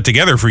Marianne were not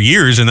together for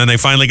years and then they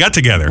finally got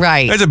together.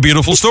 Right. That's a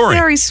beautiful story.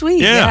 Very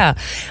sweet. Yeah.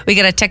 We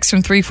got a text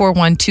from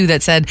 3412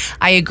 that said,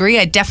 I agree.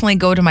 I'd definitely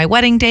go to my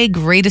wedding day,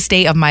 greatest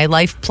day of my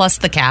life, plus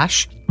the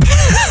cash.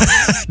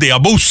 The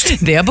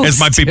boost, as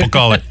my people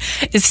call it.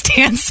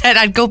 Stan said,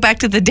 I'd go back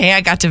to the day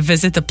I got to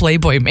visit the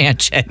Playboy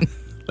Mansion.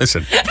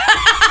 Listen,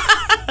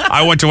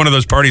 I went to one of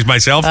those parties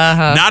myself.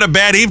 Not a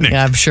bad evening.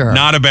 Yeah, I'm sure.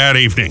 Not a bad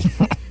evening.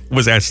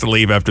 Was asked to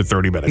leave after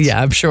 30 minutes.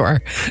 Yeah, I'm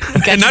sure.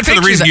 And not for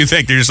the reason you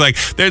think. They're just like,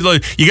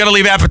 you got to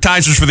leave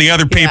appetizers for the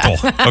other people,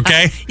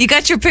 okay? You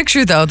got your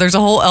picture, though. There's a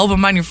whole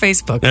album on your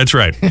Facebook. That's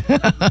right.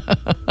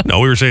 No,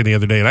 we were saying the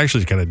other day, it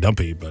actually is kind of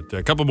dumpy, but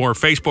a couple more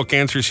Facebook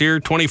answers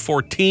here.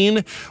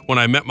 2014, when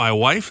I met my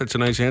wife. That's a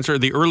nice answer.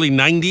 The early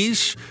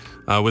 90s,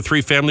 with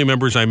 3 family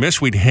members I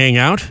miss, we'd hang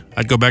out.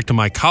 I'd go back to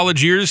my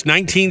college years,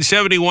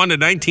 1971 to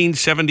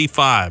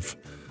 1975.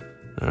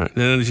 And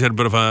then he said,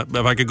 but if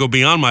I could go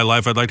beyond my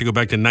life, I'd like to go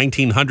back to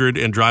 1900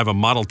 and drive a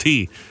Model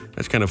T.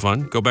 That's kind of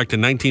fun. Go back to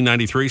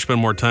 1993, spend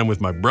more time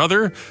with my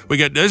brother.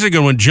 This is a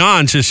good one.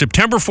 John says,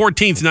 September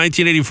 14th,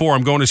 1984,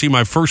 I'm going to see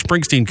my first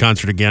Springsteen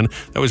concert again.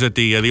 That was at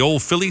the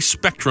old Philly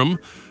Spectrum.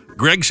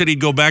 Greg said he'd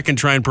go back and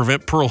try and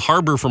prevent Pearl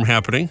Harbor from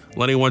happening.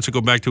 Lenny wants to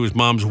go back to his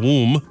mom's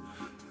womb.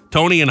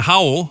 Tony and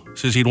Howell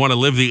says he'd want to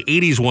live the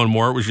 80s one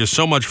more. It was just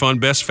so much fun.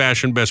 Best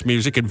fashion, best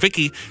music. And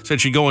Vicky said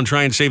she'd go and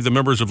try and save the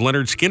members of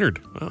Leonard Skinner.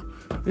 Well,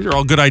 these are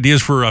all good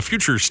ideas for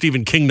future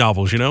Stephen King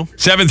novels,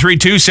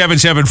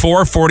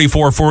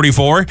 732-774-4444.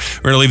 We're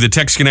going to leave the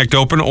Text Connect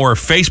open or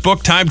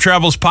Facebook. Time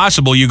travel's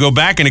possible. You go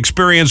back and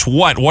experience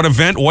what? What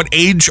event? What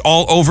age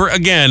all over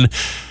again?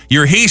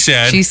 Your he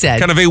said. She said.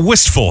 Kind of a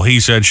wistful he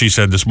said, she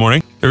said this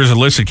morning. There was a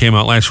list that came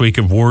out last week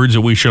of words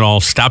that we should all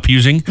stop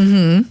using.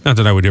 Mm-hmm. Not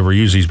that I would ever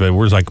use these, but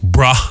words like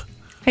brah.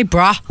 Hey,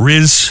 brah.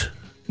 Riz.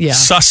 Yeah.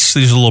 Sus.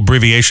 These are little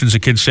abbreviations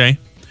that kids say.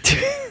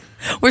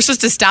 We're supposed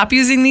to stop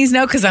using these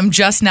now because I'm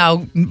just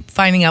now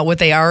finding out what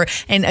they are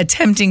and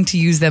attempting to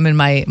use them in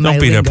my Don't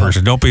be lingo. that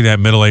person. Don't be that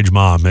middle-aged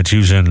mom that's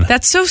using...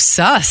 That's so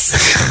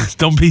sus.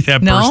 Don't be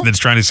that person that's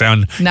trying to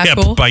sound Not hip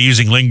cool? by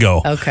using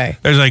lingo. Okay.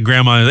 There's like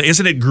grandma,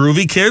 isn't it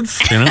groovy, kids?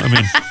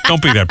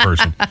 Don't be that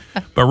person.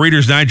 But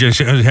Reader's Digest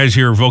has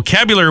here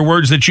vocabulary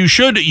words that you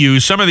should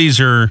use. Some of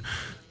these are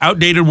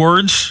outdated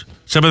words.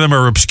 Some of them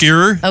are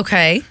obscure.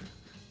 Okay.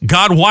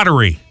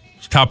 God-watery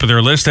is top of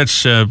their list.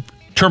 That's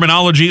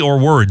terminology or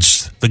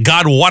words. The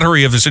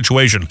God-watery of the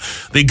situation.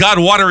 The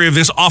God-watery of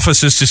this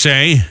office is to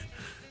say,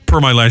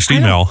 per my last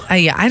email.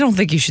 I don't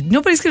think you should.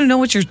 Nobody's going to know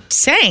what you're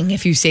saying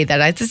if you say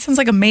that. It sounds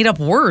like a made-up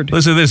word.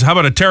 Listen to this. How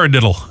about a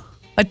taradiddle?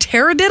 A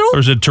taradiddle? Or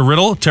is it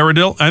taradiddle?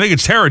 Taradiddle? I think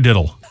it's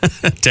taradiddle.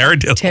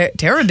 Taradiddle.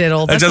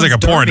 Taradiddle. That sounds like a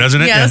porn,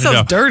 doesn't it? Yeah, that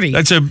sounds dirty.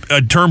 That's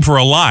a term for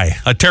a lie.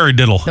 A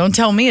taradiddle. Don't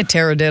tell me a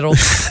taradiddle.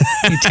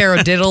 You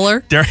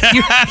taradiddler.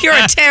 You're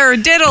a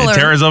taradiddler.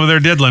 Tara's over there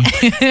diddling.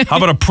 How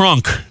about a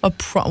prunk?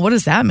 What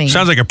does that mean?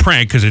 Sounds like a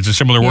prank because it's a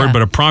similar word,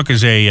 but a prunk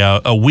is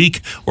a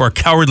weak or a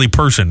cowardly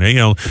person.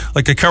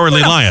 Like a cowardly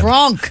lion.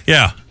 Prunk.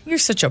 Yeah. You're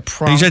such a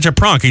prunk. He's such a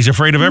prunk. He's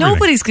afraid of everything.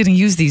 Nobody's going to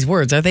use these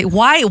words, are they?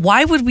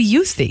 Why would we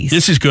use these?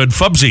 This is good.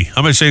 Fubsy.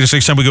 I'm going to say this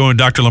next time we go in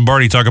Dr.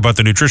 Lombardi talk about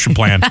the nutrition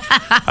plan.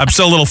 I'm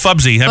still a little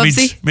fubsy. That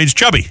means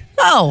chubby.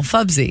 Oh,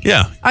 fubsy.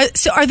 Yeah.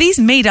 Are these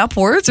made up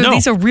words or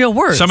these are real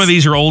words? Some of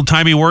these are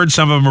old-timey words.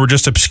 Some of them are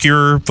just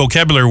obscure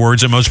vocabulary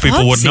words that most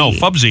people wouldn't know.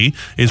 Fubsy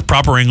is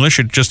proper English.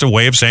 It's just a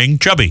way of saying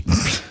chubby.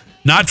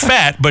 Not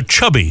fat, but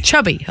chubby.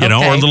 Chubby. Or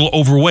a little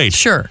overweight.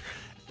 Sure.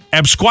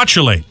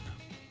 Absquatulate.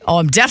 Oh,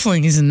 I'm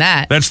definitely using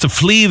that. That's to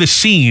flee the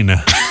scene.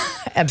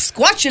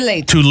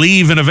 Absquatulate. To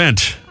leave an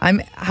event.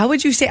 How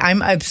would you say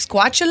I'm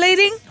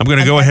absquatulating? I'm going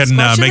to go ahead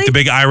and make the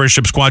big Irish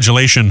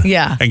absquatulation.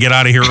 Yeah. And get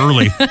out of here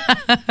early. Going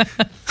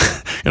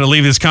to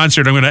leave this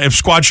concert. I'm going to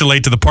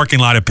absquatulate to the parking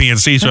lot at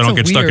PNC so I don't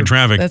get stuck in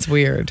traffic. That's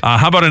weird.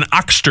 How about an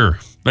oxter?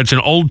 That's an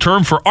old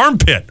term for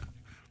armpit.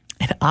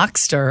 An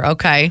oxter.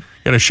 Okay.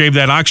 Got to shave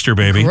that oxter,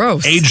 baby.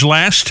 Gross. Age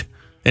last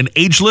and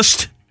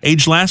ageless.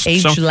 Age last?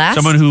 Age last?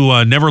 Someone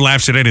who never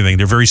laughs at anything.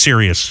 They're very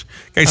serious.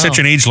 Guy's such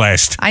Oh. an age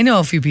last. I know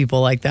a few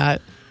people like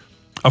that.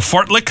 A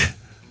fartlick?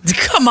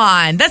 Come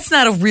on, that's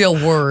not a real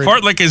word.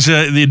 Fartlick is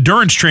the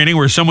endurance training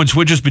where someone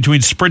switches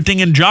between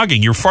sprinting and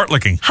jogging. You're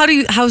fartlicking.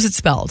 How's it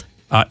spelled?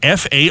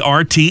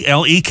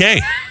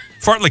 Fartlek.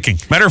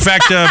 Fartlicking. Matter of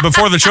fact,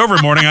 before the show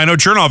every morning, I know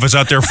Chernoff is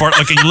out there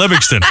fartlicking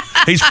Livingston.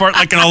 He's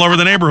fartlicking all over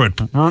the neighborhood.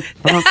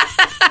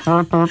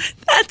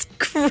 That's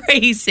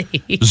crazy.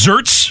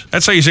 Zerts.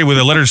 That's how you say with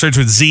a letter that starts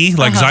with Z,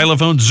 like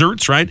xylophone.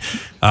 Zerts, right?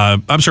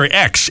 I'm sorry,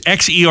 X.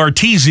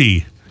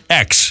 X-E-R-T-Z.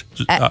 X.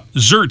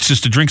 Zerts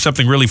is to drink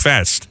something really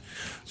fast.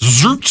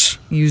 Zerts.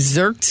 You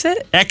zerts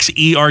it?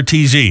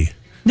 X-E-R-T-Z.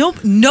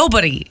 Nope.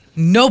 Nobody.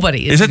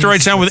 Is that the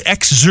right sound with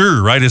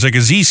X-zer, right? It's like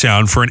a Z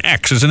sound for an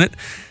X, isn't it?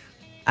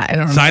 I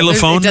don't know.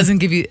 Xylophone? It doesn't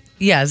give you...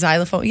 Yeah,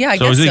 xylophone. Yeah, I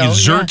So I guess was thinking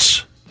so.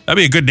 Zerts. That'd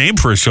be a good name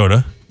for a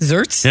soda. Yeah.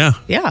 Zerts? Yeah.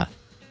 Yeah.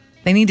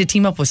 They need to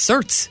team up with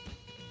Certs.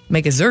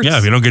 Make a Zerts. Yeah,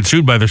 if you don't get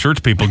sued by the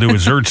Zerts people, do a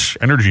Zerts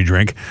energy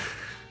drink.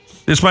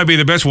 This might be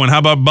the best one. How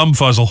about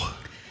bumfuzzle?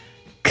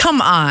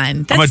 Come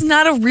on. That's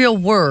not a real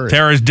word.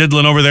 Tara's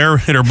diddling over there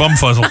in her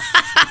bumfuzzle.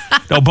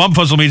 No,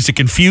 bumfuzzle means to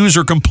confuse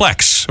or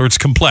complex, or it's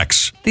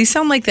complex. These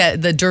sound like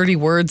the dirty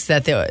words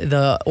that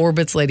the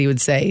Orbits lady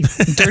would say.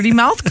 Dirty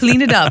mouth,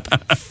 clean it up.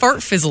 Fart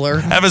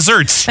fizzler. Have a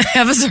Zerts.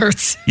 Have a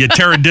Zerts. You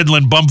Tara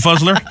diddling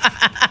bumfuzzler.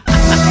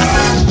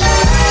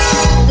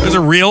 Those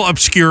are real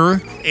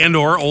obscure and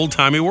or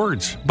old-timey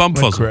words.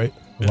 Bumfuzzle. Great.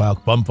 Wow,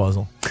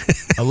 bumfuzzle.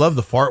 I love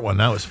the fart one.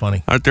 That was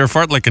funny. Out there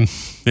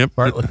fartlicking. Yep.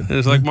 Fartlicking.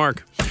 It's like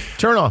Mark.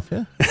 Turn off,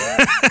 yeah.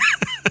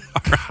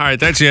 All right,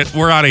 that's it.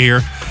 We're out of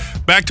here.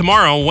 Back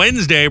tomorrow,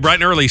 Wednesday, bright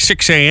and early,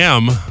 6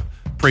 a.m.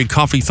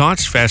 Pre-coffee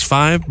thoughts, Fast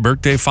Five,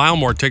 birthday file,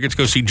 more tickets.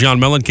 Go see John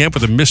Mellencamp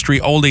with a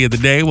mystery oldie of the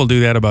day. We'll do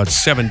that about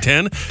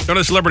 7:10. Go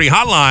to Celebrity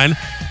Hotline.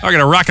 I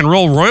got a rock and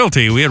roll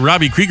royalty. We had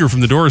Robbie Krieger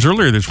from the Doors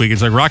earlier this week.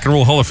 It's like Rock and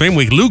Roll Hall of Fame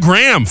week. Lou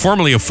Gramm,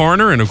 formerly a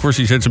Foreigner, and of course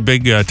he's had some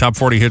big top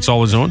 40 hits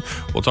all his own.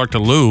 We'll talk to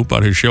Lou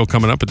about his show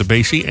coming up at the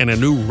Basie and a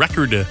new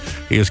record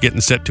he is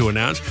getting set to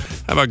announce.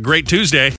 Have a great Tuesday.